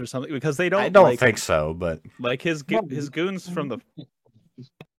minions or something? Because they don't. I don't think so, but like his goons from the.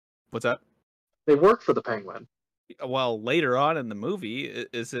 What's that? They work for the Penguin. Well, later on in the movie,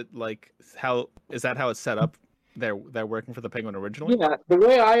 is it like how is that how it's set up? They're working for the Penguin originally. Yeah, the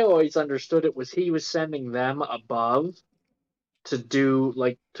way I always understood it was he was sending them above to do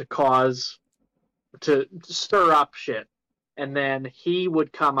like to stir up shit. And then he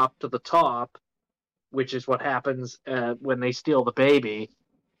would come up to the top, which is what happens when they steal the baby.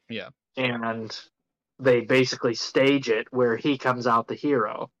 Yeah. And they basically stage it where he comes out the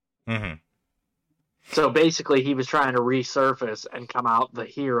hero. Mm-hmm. So basically he was trying to resurface and come out the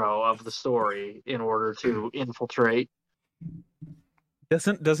hero of the story in order to infiltrate.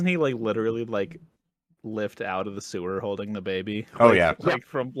 Doesn't he like literally like lift out of the sewer holding the baby? Oh, like, yeah. Like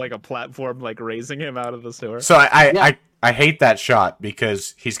from like a platform, like raising him out of the sewer. So I hate that shot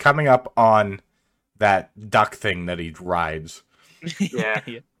because he's coming up on that duck thing that he rides. Yeah.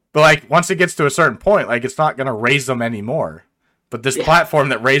 But like once it gets to a certain point, like it's not gonna raise them anymore. But this platform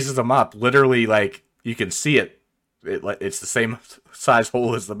that raises them up, literally, like you can see it. It's the same size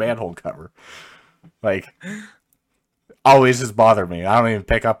hole as the manhole cover. Like always has bothered me. I don't even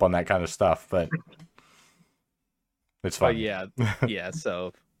pick up on that kind of stuff, but it's fine. Yeah.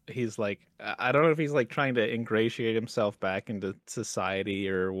 So he's like, I don't know if he's like trying to ingratiate himself back into society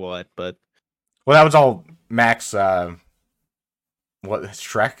or what, but well, that was all Max. What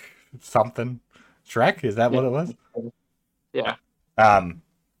Shrek something? Shrek, is that what it was? Yeah.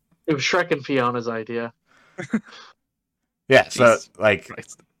 It was Shrek and Fiona's idea. Yeah. So like,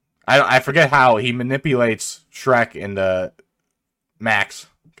 Christ. I forget how he manipulates Shrek into Max.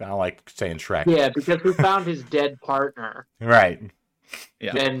 Kind of like saying Shrek. Yeah, because we found his dead partner. Right.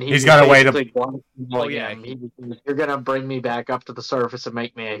 Yeah. And he's got a way to. You're gonna bring me back up to the surface and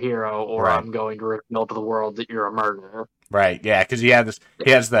make me a hero, or right. I'm going to reveal to the world that you're a murderer. Right. Yeah, because he has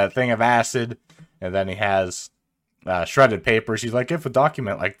the thing of acid, and then he has shredded papers. He's like, if a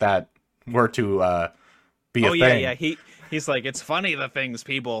document like that were to be a thing. Yeah. He's like, it's funny the things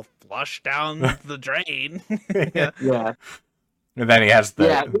people flush down the drain. Yeah. And then he has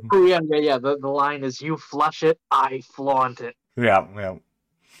the The line is, "You flush it, I flaunt it."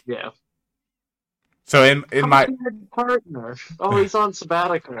 Yeah. So in my partner, he's on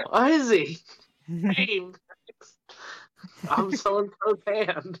sabbatical. Oh, is he? Hey, I'm so in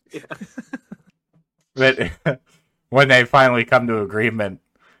band. Yeah. But when they finally come to agreement,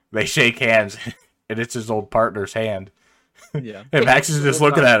 they shake hands, and it's his old partner's hand. Yeah. And Max is just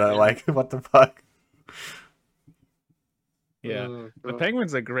looking at it like, what the fuck? Yeah, the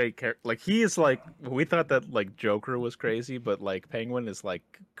Penguin's a great character. Like, he is like, we thought that like Joker was crazy, but like Penguin is like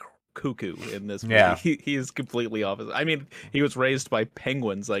cuckoo in this movie. Yeah. He is completely off. I mean, he was raised by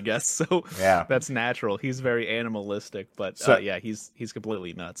penguins, I guess, so yeah, that's natural. He's very animalistic, but he's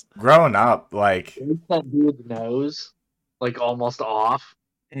completely nuts. Growing up, like that dude's nose, like almost off.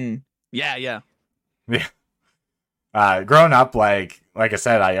 Yeah. Growing up, like I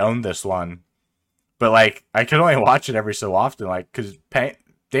said, I owned this one. But, like, I could only watch it every so often, like, because Danny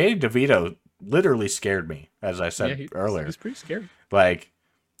DeVito literally scared me, as I said earlier. He's pretty scary. Like,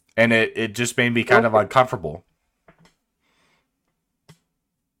 and it just made me kind of uncomfortable.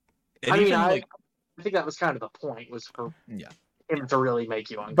 I mean, I think that was kind of the point, was for him to really make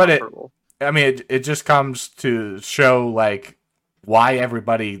you uncomfortable. But it just comes to show, like, why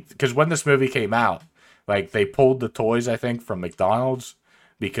everybody... Because when this movie came out, like, they pulled the toys, I think, from McDonald's,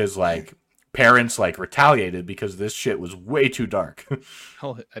 because, like... parents like retaliated because this shit was way too dark.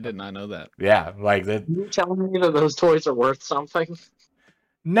 Oh, I did not know that. Yeah, like that. You telling me that those toys are worth something?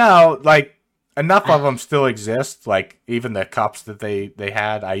 No, like enough of them still exist. Like even the cups that they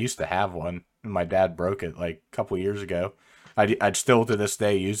had, I used to have one, and my dad broke it like a couple years ago. I'd still to this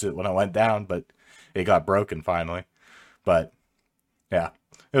day use it when I went down, but it got broken finally. But yeah,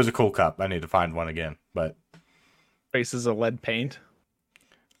 it was a cool cup. I need to find one again. But traces of lead paint.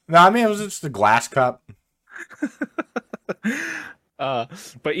 No, I mean it was just a glass cup.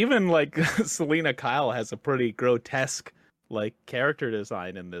 But even like Selena Kyle has a pretty grotesque like character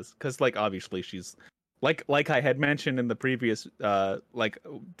design in this, because like obviously she's like I had mentioned in the previous like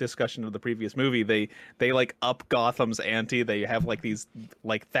discussion of the previous movie, they like up Gotham's ante. They have like these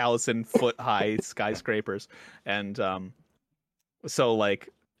like 1,000-foot high skyscrapers, and so like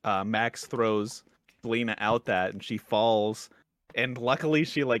Max throws Selena out that, and she falls, and luckily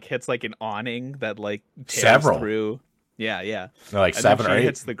she like hits like an awning that like tears through. Yeah. Like and 7 or 8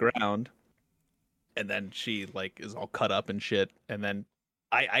 hits the ground, and then she like is all cut up and shit. And then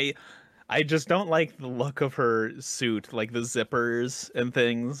I just don't like the look of her suit, like the zippers and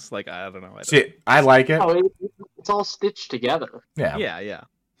things. Like I don't know. See, I like it. Oh, it's all stitched together. Yeah. Yeah.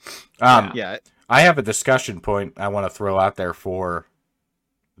 I have a discussion point I want to throw out there for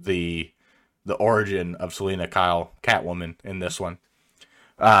the origin of Selena Kyle, Catwoman, in this one.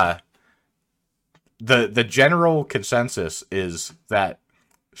 The general consensus is that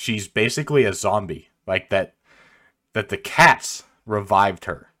she's basically a zombie, like that the cats revived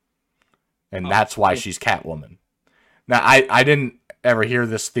her, and that's why she's Catwoman. Now, I didn't ever hear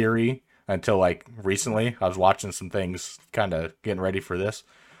this theory until like recently. I was watching some things, kind of getting ready for this.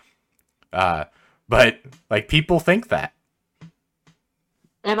 But like people think that.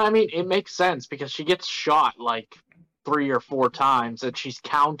 And I mean, it makes sense because she gets shot like 3 or 4 times and she's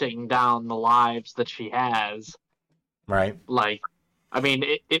counting down the lives that she has. Right. Like, I mean,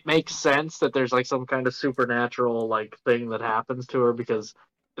 it makes sense that there's like some kind of supernatural like thing that happens to her, because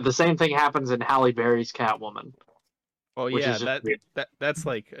the same thing happens in Halle Berry's Catwoman. Oh yeah, that's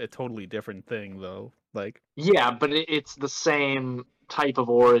like a totally different thing though. Like yeah, but it's the same type of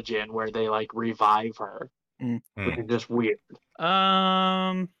origin where they like revive her, which is just weird.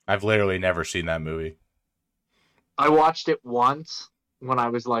 I've literally never seen that movie. I watched it once when I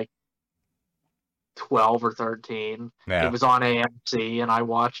was like 12 or 13. Yeah. It was on AMC, and I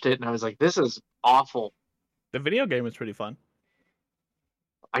watched it, and I was like, "This is awful." The video game was pretty fun.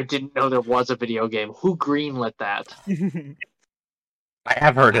 I didn't know there was a video game. Who greenlit that? I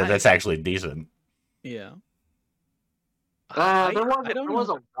have heard it. That's actually decent. Yeah. There was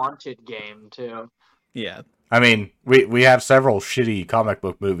a Wanted game too. Yeah. I mean, we have several shitty comic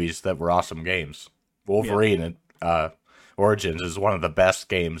book movies that were awesome games. Wolverine and Origins is one of the best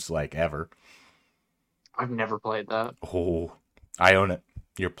games like ever. I've never played that. Oh, I own it.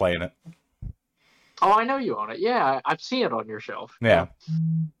 You're playing it. Oh, I know you own it. Yeah, I've seen it on your shelf. Yeah.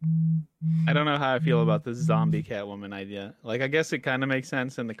 I don't know how I feel about this zombie Catwoman idea. Like, I guess it kind of makes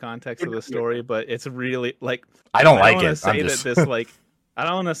sense in the context of the story, but it's really like I don't like wanna it. Say that this like I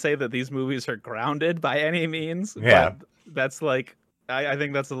don't want to say that these movies are grounded by any means. Yeah. But that's like I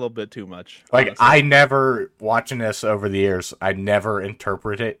think that's a little bit too much. Like honestly. I never watching this over the years. I never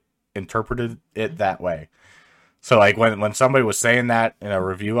interpreted it that way. So like when somebody was saying that in a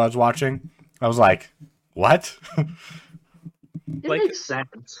review I was watching, I was like, "What?" It makes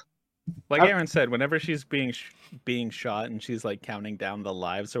sense. Like Aaron said, whenever she's being shot and she's like counting down the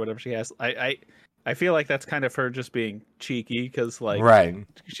lives or whatever she has, I feel like that's kind of her just being cheeky because like right.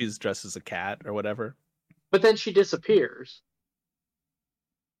 she's dressed as a cat or whatever. But then she disappears.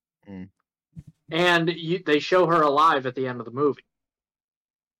 And they show her alive at the end of the movie.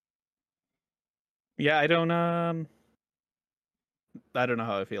 Yeah, I don't know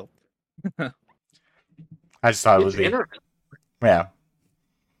how I feel. I just thought it was interesting. Yeah.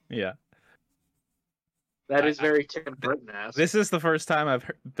 Yeah. That is very Tim Burton-esque. This is the first time I've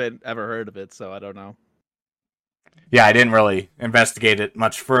ever heard of it, so I don't know. Yeah, I didn't really investigate it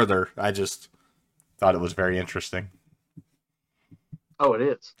much further. I just thought it was very interesting. Oh, it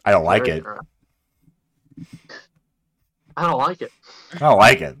is. I don't like it. I don't like it. I don't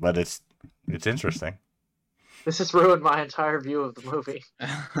like it, but it's interesting. This has ruined my entire view of the movie.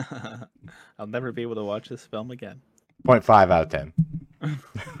 I'll never be able to watch this film again. 0.5 out of 10.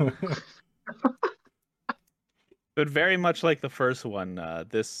 But very much like the first one,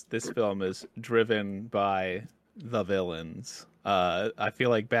 this film is driven by the villains. I feel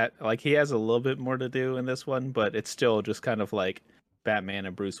like he has a little bit more to do in this one, but it's still just kind of like Batman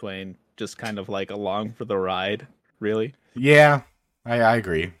and Bruce Wayne just kind of like along for the ride, really. Yeah, I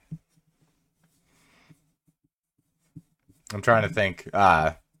agree. I'm trying to think.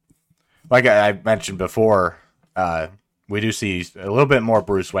 Like I mentioned before, we do see a little bit more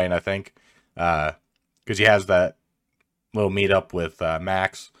Bruce Wayne, I think, because he has that little meetup with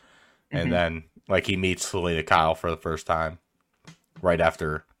Max, and then like he meets Selena Kyle for the first time right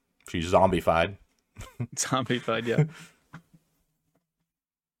after she's zombified. Zombified, yeah.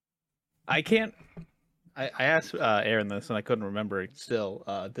 I can't. I asked Aaron this and I couldn't remember. Still,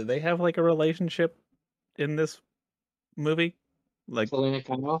 did they have like a relationship in this movie? Like Selena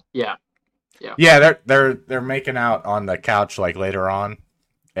Kyle? Yeah. Yeah, they're making out on the couch like later on,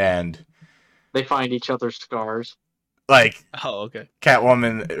 and they find each other's scars. Like, oh, okay.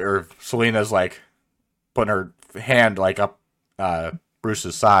 Catwoman or Selena's like putting her hand like up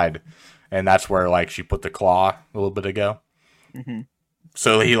Bruce's side, and that's where like she put the claw a little bit ago. Mm-hmm.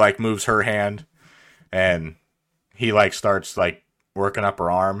 So he like moves her hand, and he like starts like working up her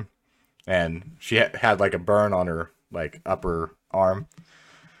arm, and she had like a burn on her like upper arm.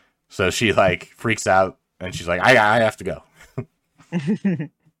 So she like freaks out, and she's like, "I have to go."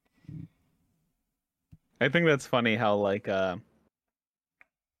 I think that's funny how like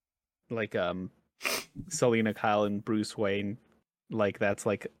Selena Kyle and Bruce Wayne, like that's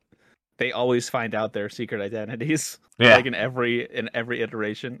like they always find out their secret identities. Yeah. Like in every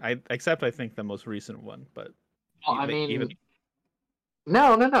iteration. Except I think the most recent one, but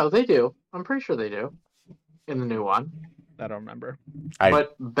No, they do. I'm pretty sure they do. In the new one. I don't remember.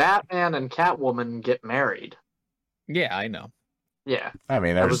 But Batman and Catwoman get married. Yeah, I know. Yeah. I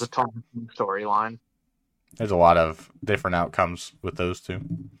mean, that was a Tom storyline. There's a lot of different outcomes with those two.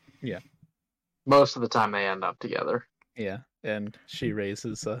 Yeah. Most of the time they end up together. Yeah, and she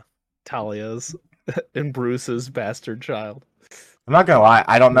raises Talia's and Bruce's bastard child. I'm not gonna lie,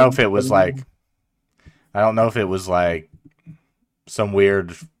 I don't know if it was like some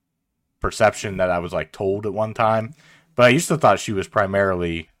weird perception that I was like told at one time, but I used to thought she was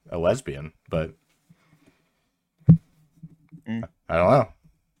primarily a lesbian, but I don't know.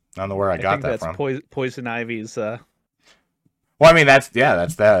 I don't know where I got that from. Poison Ivy's. Well, I mean that's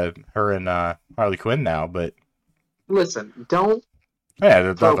her and Harley Quinn now, but listen, don't. Yeah,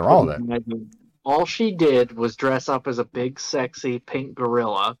 there's nothing wrong with it. All she did was dress up as a big, sexy pink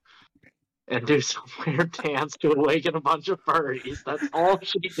gorilla and do some weird dance to awaken a bunch of furries. That's all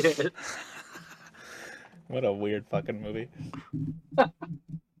she did. What a weird fucking movie.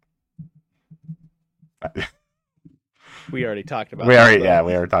 We already talked about. We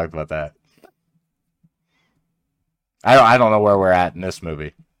already talked about that. I don't know where we're at in this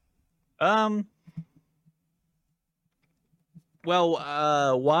movie.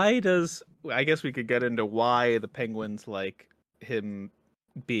 Well, why does I guess we could get into why the Penguins like him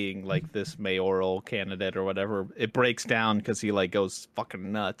being like this mayoral candidate or whatever. It breaks down because he like goes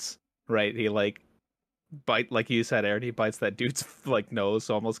fucking nuts, right? He like like you said, Aaron, he bites that dude's like nose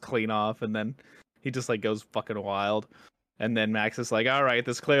almost clean off, and then he just like goes fucking wild. And then Max is like, "All right,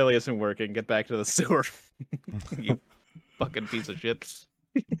 this clearly isn't working. Get back to the sewer, you fucking piece of shit."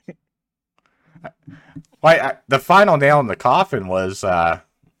 The final nail in the coffin was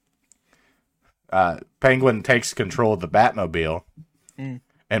Penguin takes control of the Batmobile,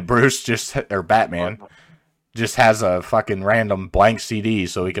 and Bruce Batman just has a fucking random blank CD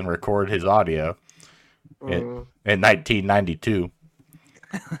so he can record his audio in 1992.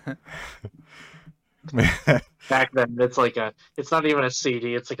 Back then, it's not even a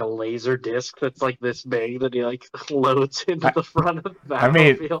CD, it's like a laser disc that's like this big that he like loads into the front of the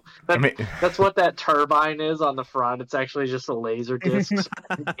Batmobile. That's what that turbine is on the front. It's actually just a laser disc.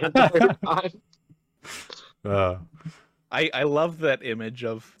 I love that image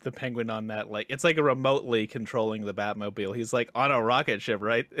of the Penguin on that, like it's like a remotely controlling the Batmobile. He's like on a rocket ship,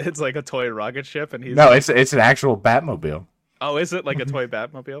 right? It's like a toy rocket ship, and he's it's an actual Batmobile. Oh, is it like a toy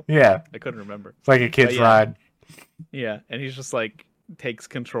Batmobile? Yeah, I couldn't remember. It's like a kid's ride. Yeah, and he's just like takes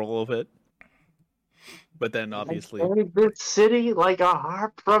control of it. But then obviously this city like a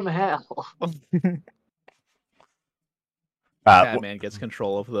harp from hell. Batman gets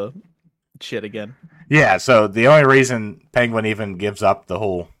control of the shit again. Yeah, so the only reason Penguin even gives up the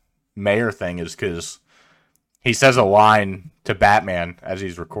whole mayor thing is because he says a line to Batman as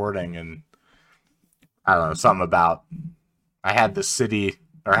he's recording, and I don't know, something about I have the city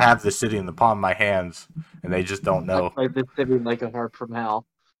in the palm of my hands, and they just don't know. Like the city like a harp from hell.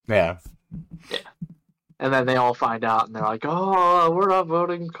 Yeah. Yeah. And then they all find out, and they're like, "Oh, we're not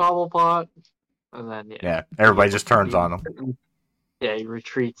voting Cobblepot." And then everybody just turns on him. Yeah, he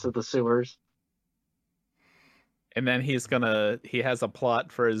retreats to the sewers. And then he has a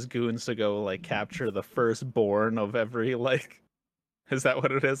plot for his goons to go like capture the firstborn of every like. Is that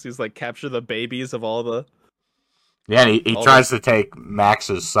what it is? He's like capture the babies of all the. Yeah, he tries to take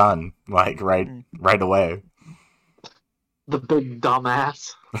Max's son like right away. The big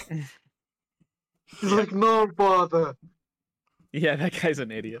dumbass. He's like, "No, father." Yeah, that guy's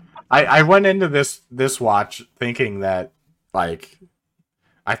an idiot. I went into this watch thinking that like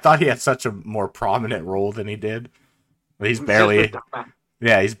I thought he had such a more prominent role than he did. He's barely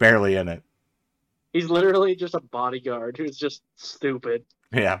Yeah, he's barely in it. He's literally just a bodyguard who's just stupid.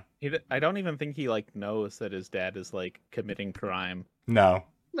 Yeah. I don't even think he like knows that his dad is like committing crime. No.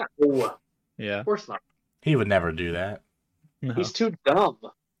 No. Yeah. Of course not. He would never do that. No. He's too dumb.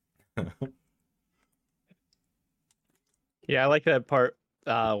 Yeah, I like that part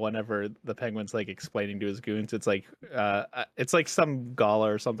whenever the Penguin's like explaining to his goons. It's like some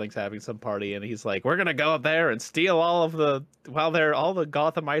gala or something's having some party, and he's like, "We're gonna go up there and steal all the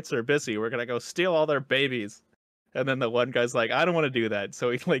Gothamites are busy. We're gonna go steal all their babies." And then the one guy's like, "I don't want to do that,"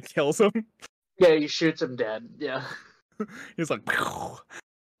 so he like kills him. Yeah, he shoots him dead. Yeah. He's like, "Pew!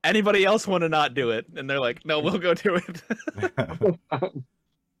 Anybody else want to not do it?" And they're like, "No, we'll go do it."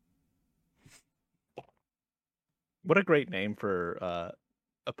 What a great name for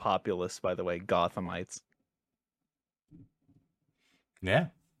a populace, by the way, Gothamites. Yeah.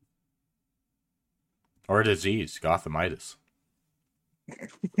 Or a disease, Gothamitis.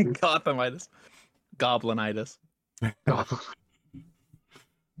 Gothamitis. Goblinitis. I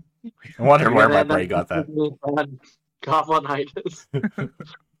wonder where my brain got that. Goblinitis.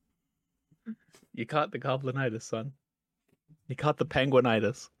 You caught the goblinitis, son. You caught the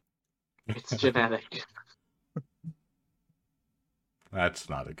penguinitis. It's genetic. That's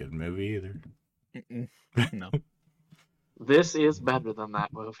not a good movie either. No. This is better than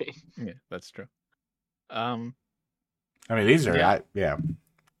that movie. Yeah, that's true. I mean, these are Yeah. we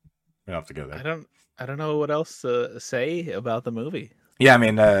don't have to go there. I don't know what else to say about the movie. Yeah, I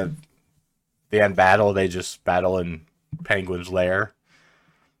mean, the end battle, they just battle in Penguin's lair.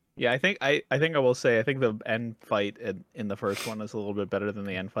 Yeah, I think I will say I think the end fight in the first one is a little bit better than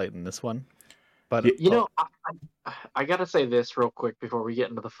the end fight in this one. But You know, I gotta say this real quick before we get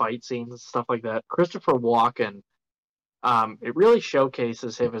into the fight scenes and stuff like that. Christopher Walken, it really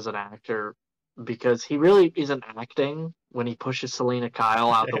showcases him as an actor because he really isn't acting when he pushes Selena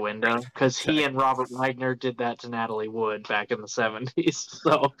Kyle out the window, because he and Robert Wagner did that to Natalie Wood back in the 70s.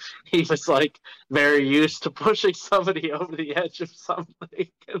 So he was like very used to pushing somebody over the edge of something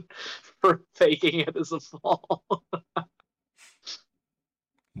for faking it as a fall.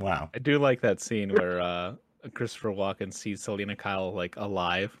 Wow. I do like that scene where Christopher Walken sees Selena Kyle like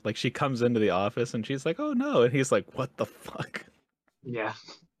alive. Like she comes into the office and she's like, "Oh no," and he's like, "What the fuck?" Yeah,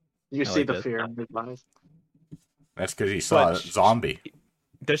 you I see like the that. fear in his eyes. That's because he saw a But zombie.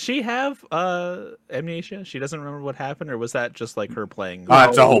 Does she have amnesia? She doesn't remember what happened, or was that just like her playing?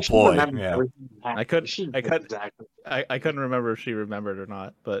 That's a whole She ploy. remembers Yeah. everything that happened. I could- She I knows could- exactly. I couldn't remember if she remembered or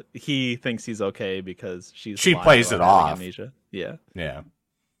not, but he thinks he's okay because she plays lies it about having off. Amnesia. Yeah. Yeah.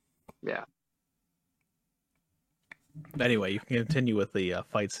 Yeah. Anyway, you can continue with the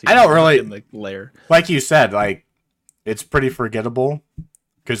fight scene. I don't really- in the lair. Like you said, like, it's pretty forgettable.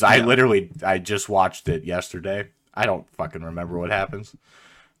 Because I just watched it yesterday. I don't fucking remember what happens.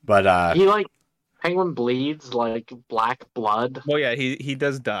 But, He Penguin bleeds like black blood. Well, yeah, he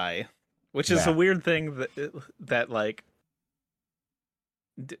does die, which is Yeah. a weird thing that like.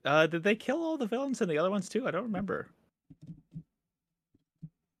 Did they kill all the villains in the other ones too? I don't remember.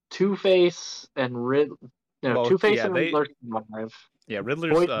 Two-Face and Well, Two-Face yeah, and they- Riddler survive. Yeah,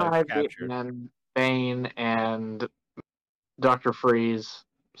 Riddler's Poison captured. and Bane and Dr. Freeze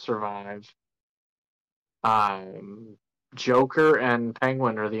survive. Joker and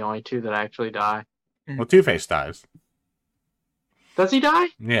Penguin are the only two that actually die. well, Two-Face dies. Does he die?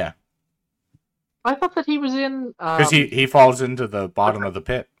 Yeah. I thought that he was in. Because he falls into the bottom of the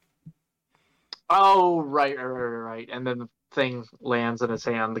pit. Oh, right. And then the thing lands in his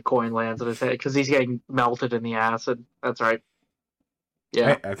hand. The coin lands in his head because he's getting melted in the acid. That's right.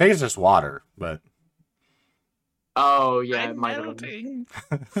 Yeah. I think it's just water, but... Oh, yeah. It I'm might have been.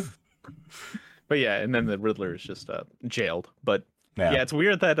 melting. But yeah, and then the Riddler is just jailed. But Yeah. yeah, it's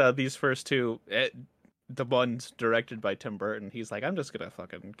weird that these first two, the ones directed by Tim Burton, he's like, I'm just gonna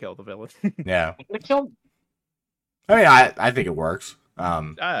fucking kill the villain. Yeah. I'm gonna kill him. I mean, I think it works.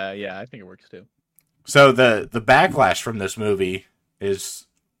 Yeah, I think it works too. So the backlash from this movie is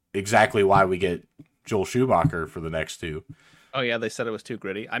exactly why we get Joel Schumacher for the next two. Oh yeah, they said it was too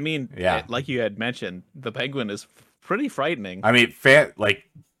gritty. I mean, Yeah. like you had mentioned, the Penguin is pretty frightening. I mean,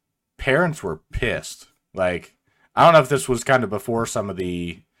 parents were pissed. Like, I don't know if this was kind of before some of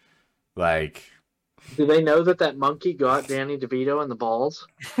the, like... Do they know that monkey got Danny DeVito in the balls?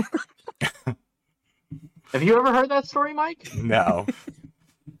 Have you ever heard that story, Mike? No.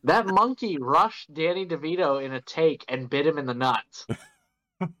 That monkey rushed Danny DeVito in a take and bit him in the nuts.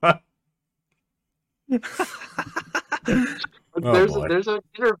 boy. There's an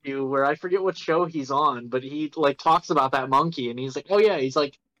interview where I forget what show he's on, but he like talks about that monkey, and he's like, "Oh yeah," he's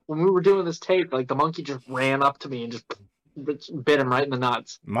like, "When we were doing this tape, like the monkey just ran up to me and just bit him right in the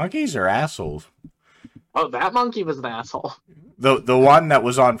nuts. Monkeys are assholes. Oh, that monkey was an asshole. The one that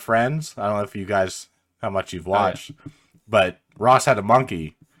was on Friends, I don't know if you guys, how much you've watched, but Ross had a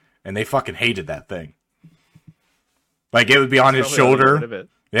monkey, and they fucking hated that thing. Like, it would be on his shoulder.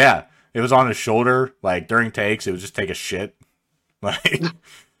 Yeah, it was on his shoulder. Like, during takes, it would just take a shit. Like,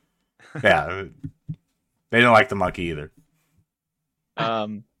 yeah. They didn't like the monkey either. Fuck,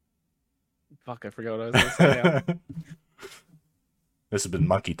 I forgot what I was going to say now. This has been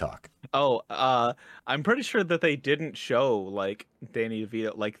Monkey Talk. Oh, I'm pretty sure that they didn't show, like, Danny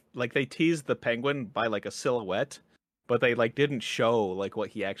DeVito. Like they teased the penguin by, like, a silhouette, but they, like, didn't show, like, what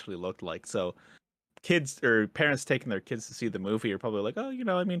he actually looked like. So kids or parents taking their kids to see the movie are probably like, oh, you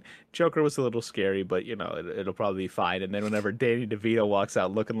know, I mean, Joker was a little scary, but, you know, it'll probably be fine. And then whenever Danny DeVito walks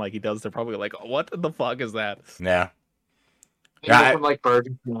out looking like he does, they're probably like, what the fuck is that? Yeah. From like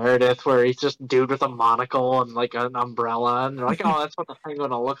Bird Meredith, where he's just dude with a monocle and like an umbrella, and they're like, "Oh, that's what the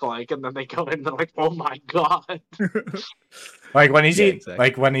penguin will look like." And then they go in, and they're like, "Oh my god!" Like when he's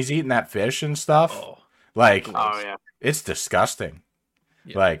when he's eating that fish and stuff. Oh. Like, yeah, it's disgusting.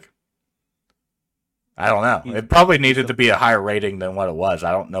 Yeah. Like, I don't know. It probably needed to be a higher rating than what it was.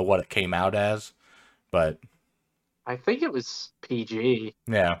 I don't know what it came out as, but I think it was PG.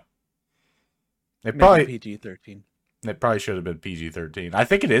 Yeah, it probably PG-13. It probably should have been PG-13. I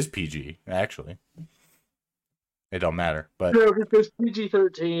think it is PG, actually. It don't matter, but no, because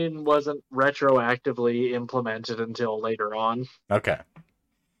PG-13 wasn't retroactively implemented until later on. Okay.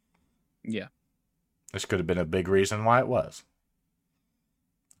 Yeah. This could have been a big reason why it was.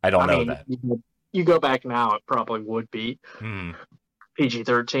 I mean, that. You go back now, it probably would be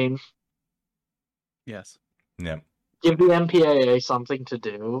PG-13. Yes. Yeah. Give the MPAA something to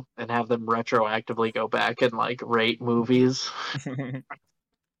do and have them retroactively go back and like rate movies.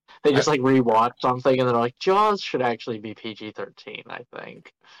 They just like rewatch something and they're like, Jaws should actually be PG-13, I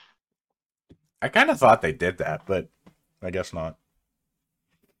think. I kind of thought they did that, but I guess not.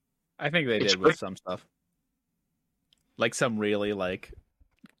 I think they did with some stuff. Like some really like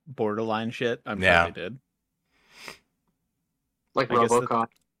borderline shit. I'm sure they did. Like RoboCop,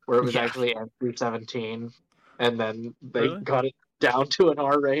 where it was actually NC-17. And then they got it down to an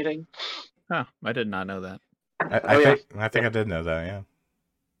R rating. Oh, I did not know that. I think I did know that,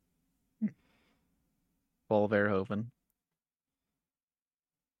 yeah. Paul Verhoeven.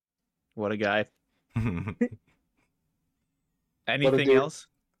 What a guy. Anything else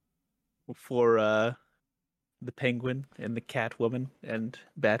for the Penguin and the Catwoman and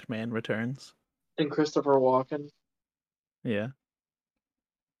Batman Returns? And Christopher Walken. Yeah.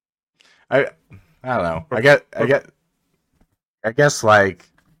 I don't know. I guess like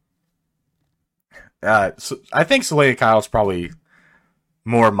so I think Selena Kyle's probably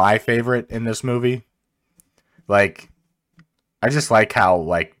more my favorite in this movie. Like, I just like how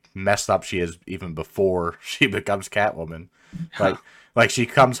like messed up she is even before she becomes Catwoman. Like she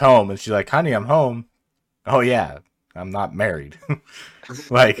comes home and she's like, "Honey, I'm home." Oh yeah, I'm not married.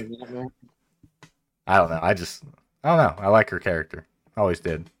 Like, I don't know. I don't know. I like her character. Always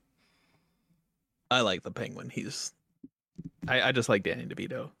did. I like the Penguin. I just like Danny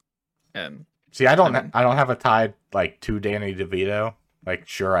DeVito. And see, I don't have a tie like to Danny DeVito. Like,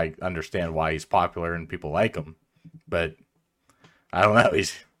 sure, I understand why he's popular and people like him, but I don't know.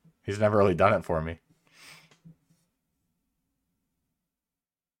 He's never really done it for me.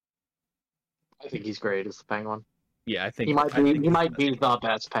 I think he's great as the Penguin. Yeah, I think he might be the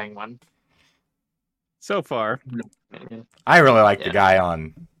best Penguin so far. I really like the guy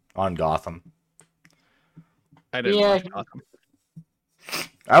on Gotham. I didn't watch Gotham.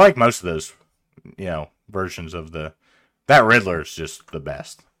 I like most of those, versions of that Riddler's just the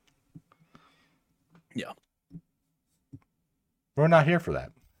best. Yeah. We're not here for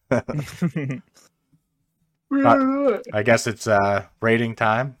that. I guess it's rating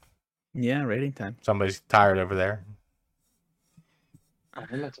time. Yeah, rating time. Somebody's tired over there.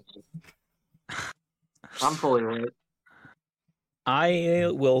 I'm fully right. I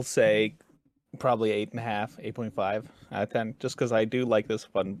will say probably 8.5, 8.5 out of 10, just because I do like this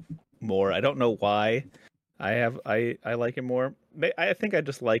one more. I don't know why. I like it more. I think I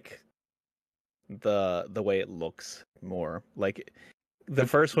just like the way it looks more. Like, the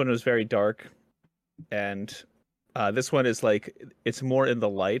first one was very dark, and this one is like, it's more in the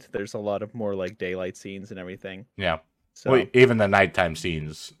light. There's a lot of more like daylight scenes and everything. Yeah. So well, even the nighttime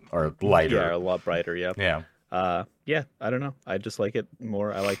scenes are lighter. Yeah, a lot brighter. Yeah. Yeah. Yeah. I don't know. I just like it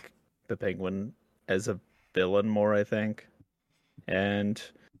more. I like the Penguin as a villain more, I think. And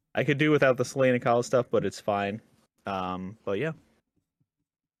I could do without the Selena Kyle stuff, but it's fine. But yeah.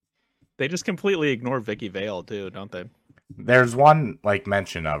 They just completely ignore Vicky Vale too, don't they? There's one like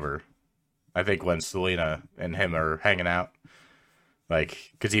mention of her. I think when Selena and him are hanging out,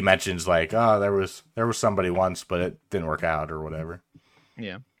 like because he mentions like, oh, there was somebody once, but it didn't work out or whatever.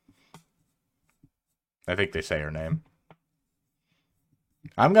 Yeah. I think they say her name.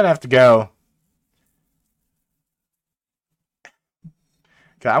 I'm gonna have to go.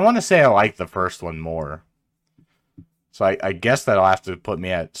 I want to say I like the first one more. So I guess that'll have to put me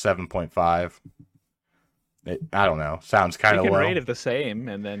at 7.5. I don't know. Sounds kind of low. You can rate it the same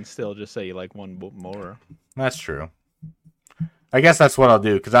and then still just say you like one more. That's true. I guess that's what I'll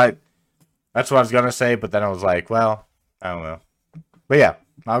do because that's what I was gonna say, but then I was like, well, I don't know. But yeah,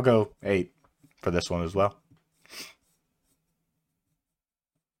 I'll go 8 for this one as well.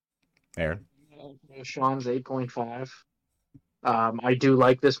 Aaron? Sean's 8.5. I do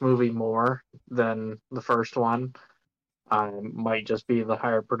like this movie more than the first one. Might just be the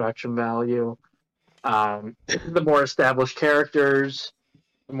higher production value. The more established characters,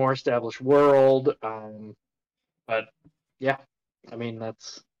 the more established world. But yeah, I mean, I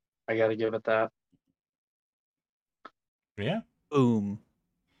gotta give it that. Yeah. Boom.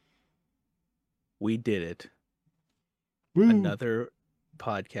 We did it. Woo. Another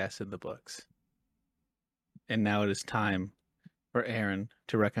podcast in the books. And now it is time for Aaron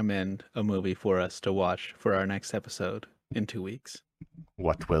to recommend a movie for us to watch for our next episode in 2 weeks.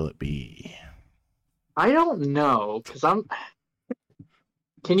 What will it be? I don't know, because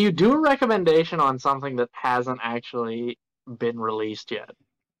Can you do a recommendation on something that hasn't actually been released yet?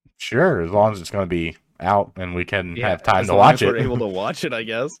 Sure, as long as it's going to be out and we can have time to watch it. We're able to watch it, I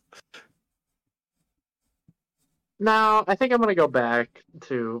guess. No, I think I'm going to go back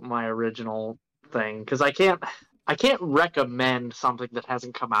to my original thing, because I can't recommend something that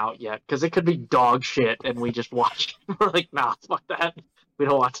hasn't come out yet, because it could be dog shit and we just watch it. We're like, nah, fuck that. We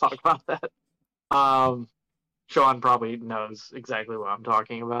don't want to talk about that. Sean probably knows exactly what I'm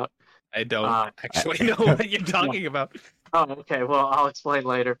talking about. I don't actually know what you're talking about. Oh, okay. Well, I'll explain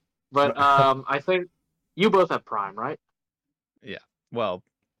later. But I think you both have Prime, right? Yeah. Well,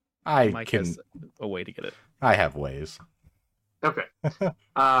 Mike has a way to get it. I have ways. Okay.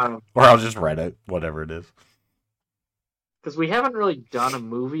 Or I'll just read it, whatever it is. Because we haven't really done a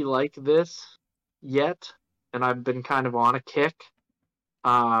movie like this yet, and I've been kind of on a kick.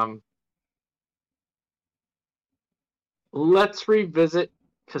 Let's revisit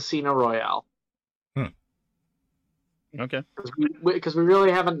Casino Royale. Okay. Because we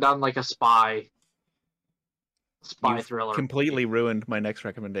really haven't done like a spy thriller. Completely ruined my next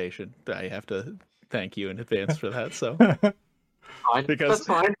recommendation. I have to thank you in advance for that. So, fine. Because that's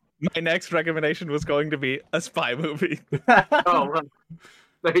fine. My next recommendation was going to be a spy movie. Oh, right.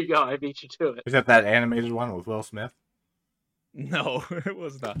 There you go. I beat you to it. Is that animated one with Will Smith? No, it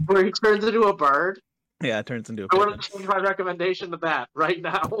was not. Where he turns into a bird? Yeah, it turns into a bird. I want to change my recommendation to that right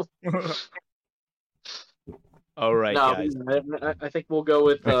now. All right, guys. I think we'll go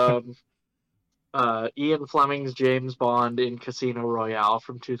with Ian Fleming's James Bond in Casino Royale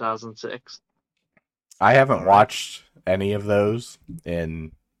from 2006. I haven't watched any of those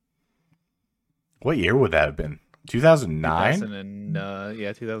in... What year would that have been? 2009?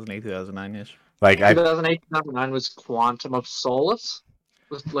 2008, 2009-ish. Like 2008, 2009 was Quantum of Solace?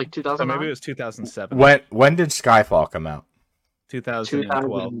 Was like 2009? So maybe it was 2007. When did Skyfall come out?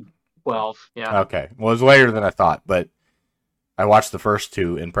 2012. 12, yeah. Okay. Well, it was later than I thought, but I watched the first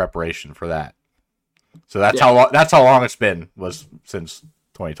two in preparation for that. So that's how long it's been, was since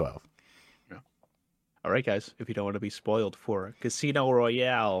 2012. Yeah. All right, guys. If you don't want to be spoiled for Casino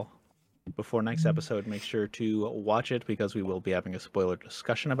Royale before next episode, make sure to watch it because we will be having a spoiler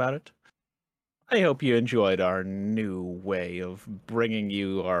discussion about it. I hope you enjoyed our new way of bringing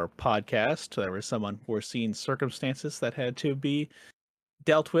you our podcast. There were some unforeseen circumstances that had to be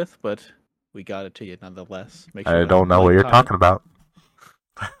dealt with, but we got it to you nonetheless. Make sure I don't know what you're talking about.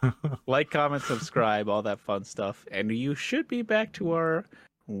 Like, comment, subscribe, all that fun stuff. And you should be back to our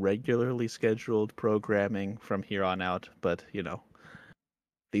regularly scheduled programming from here on out. But,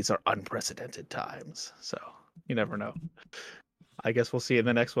 these are unprecedented times. So you never know. I guess we'll see you in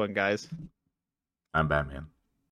the next one, guys. I'm Batman.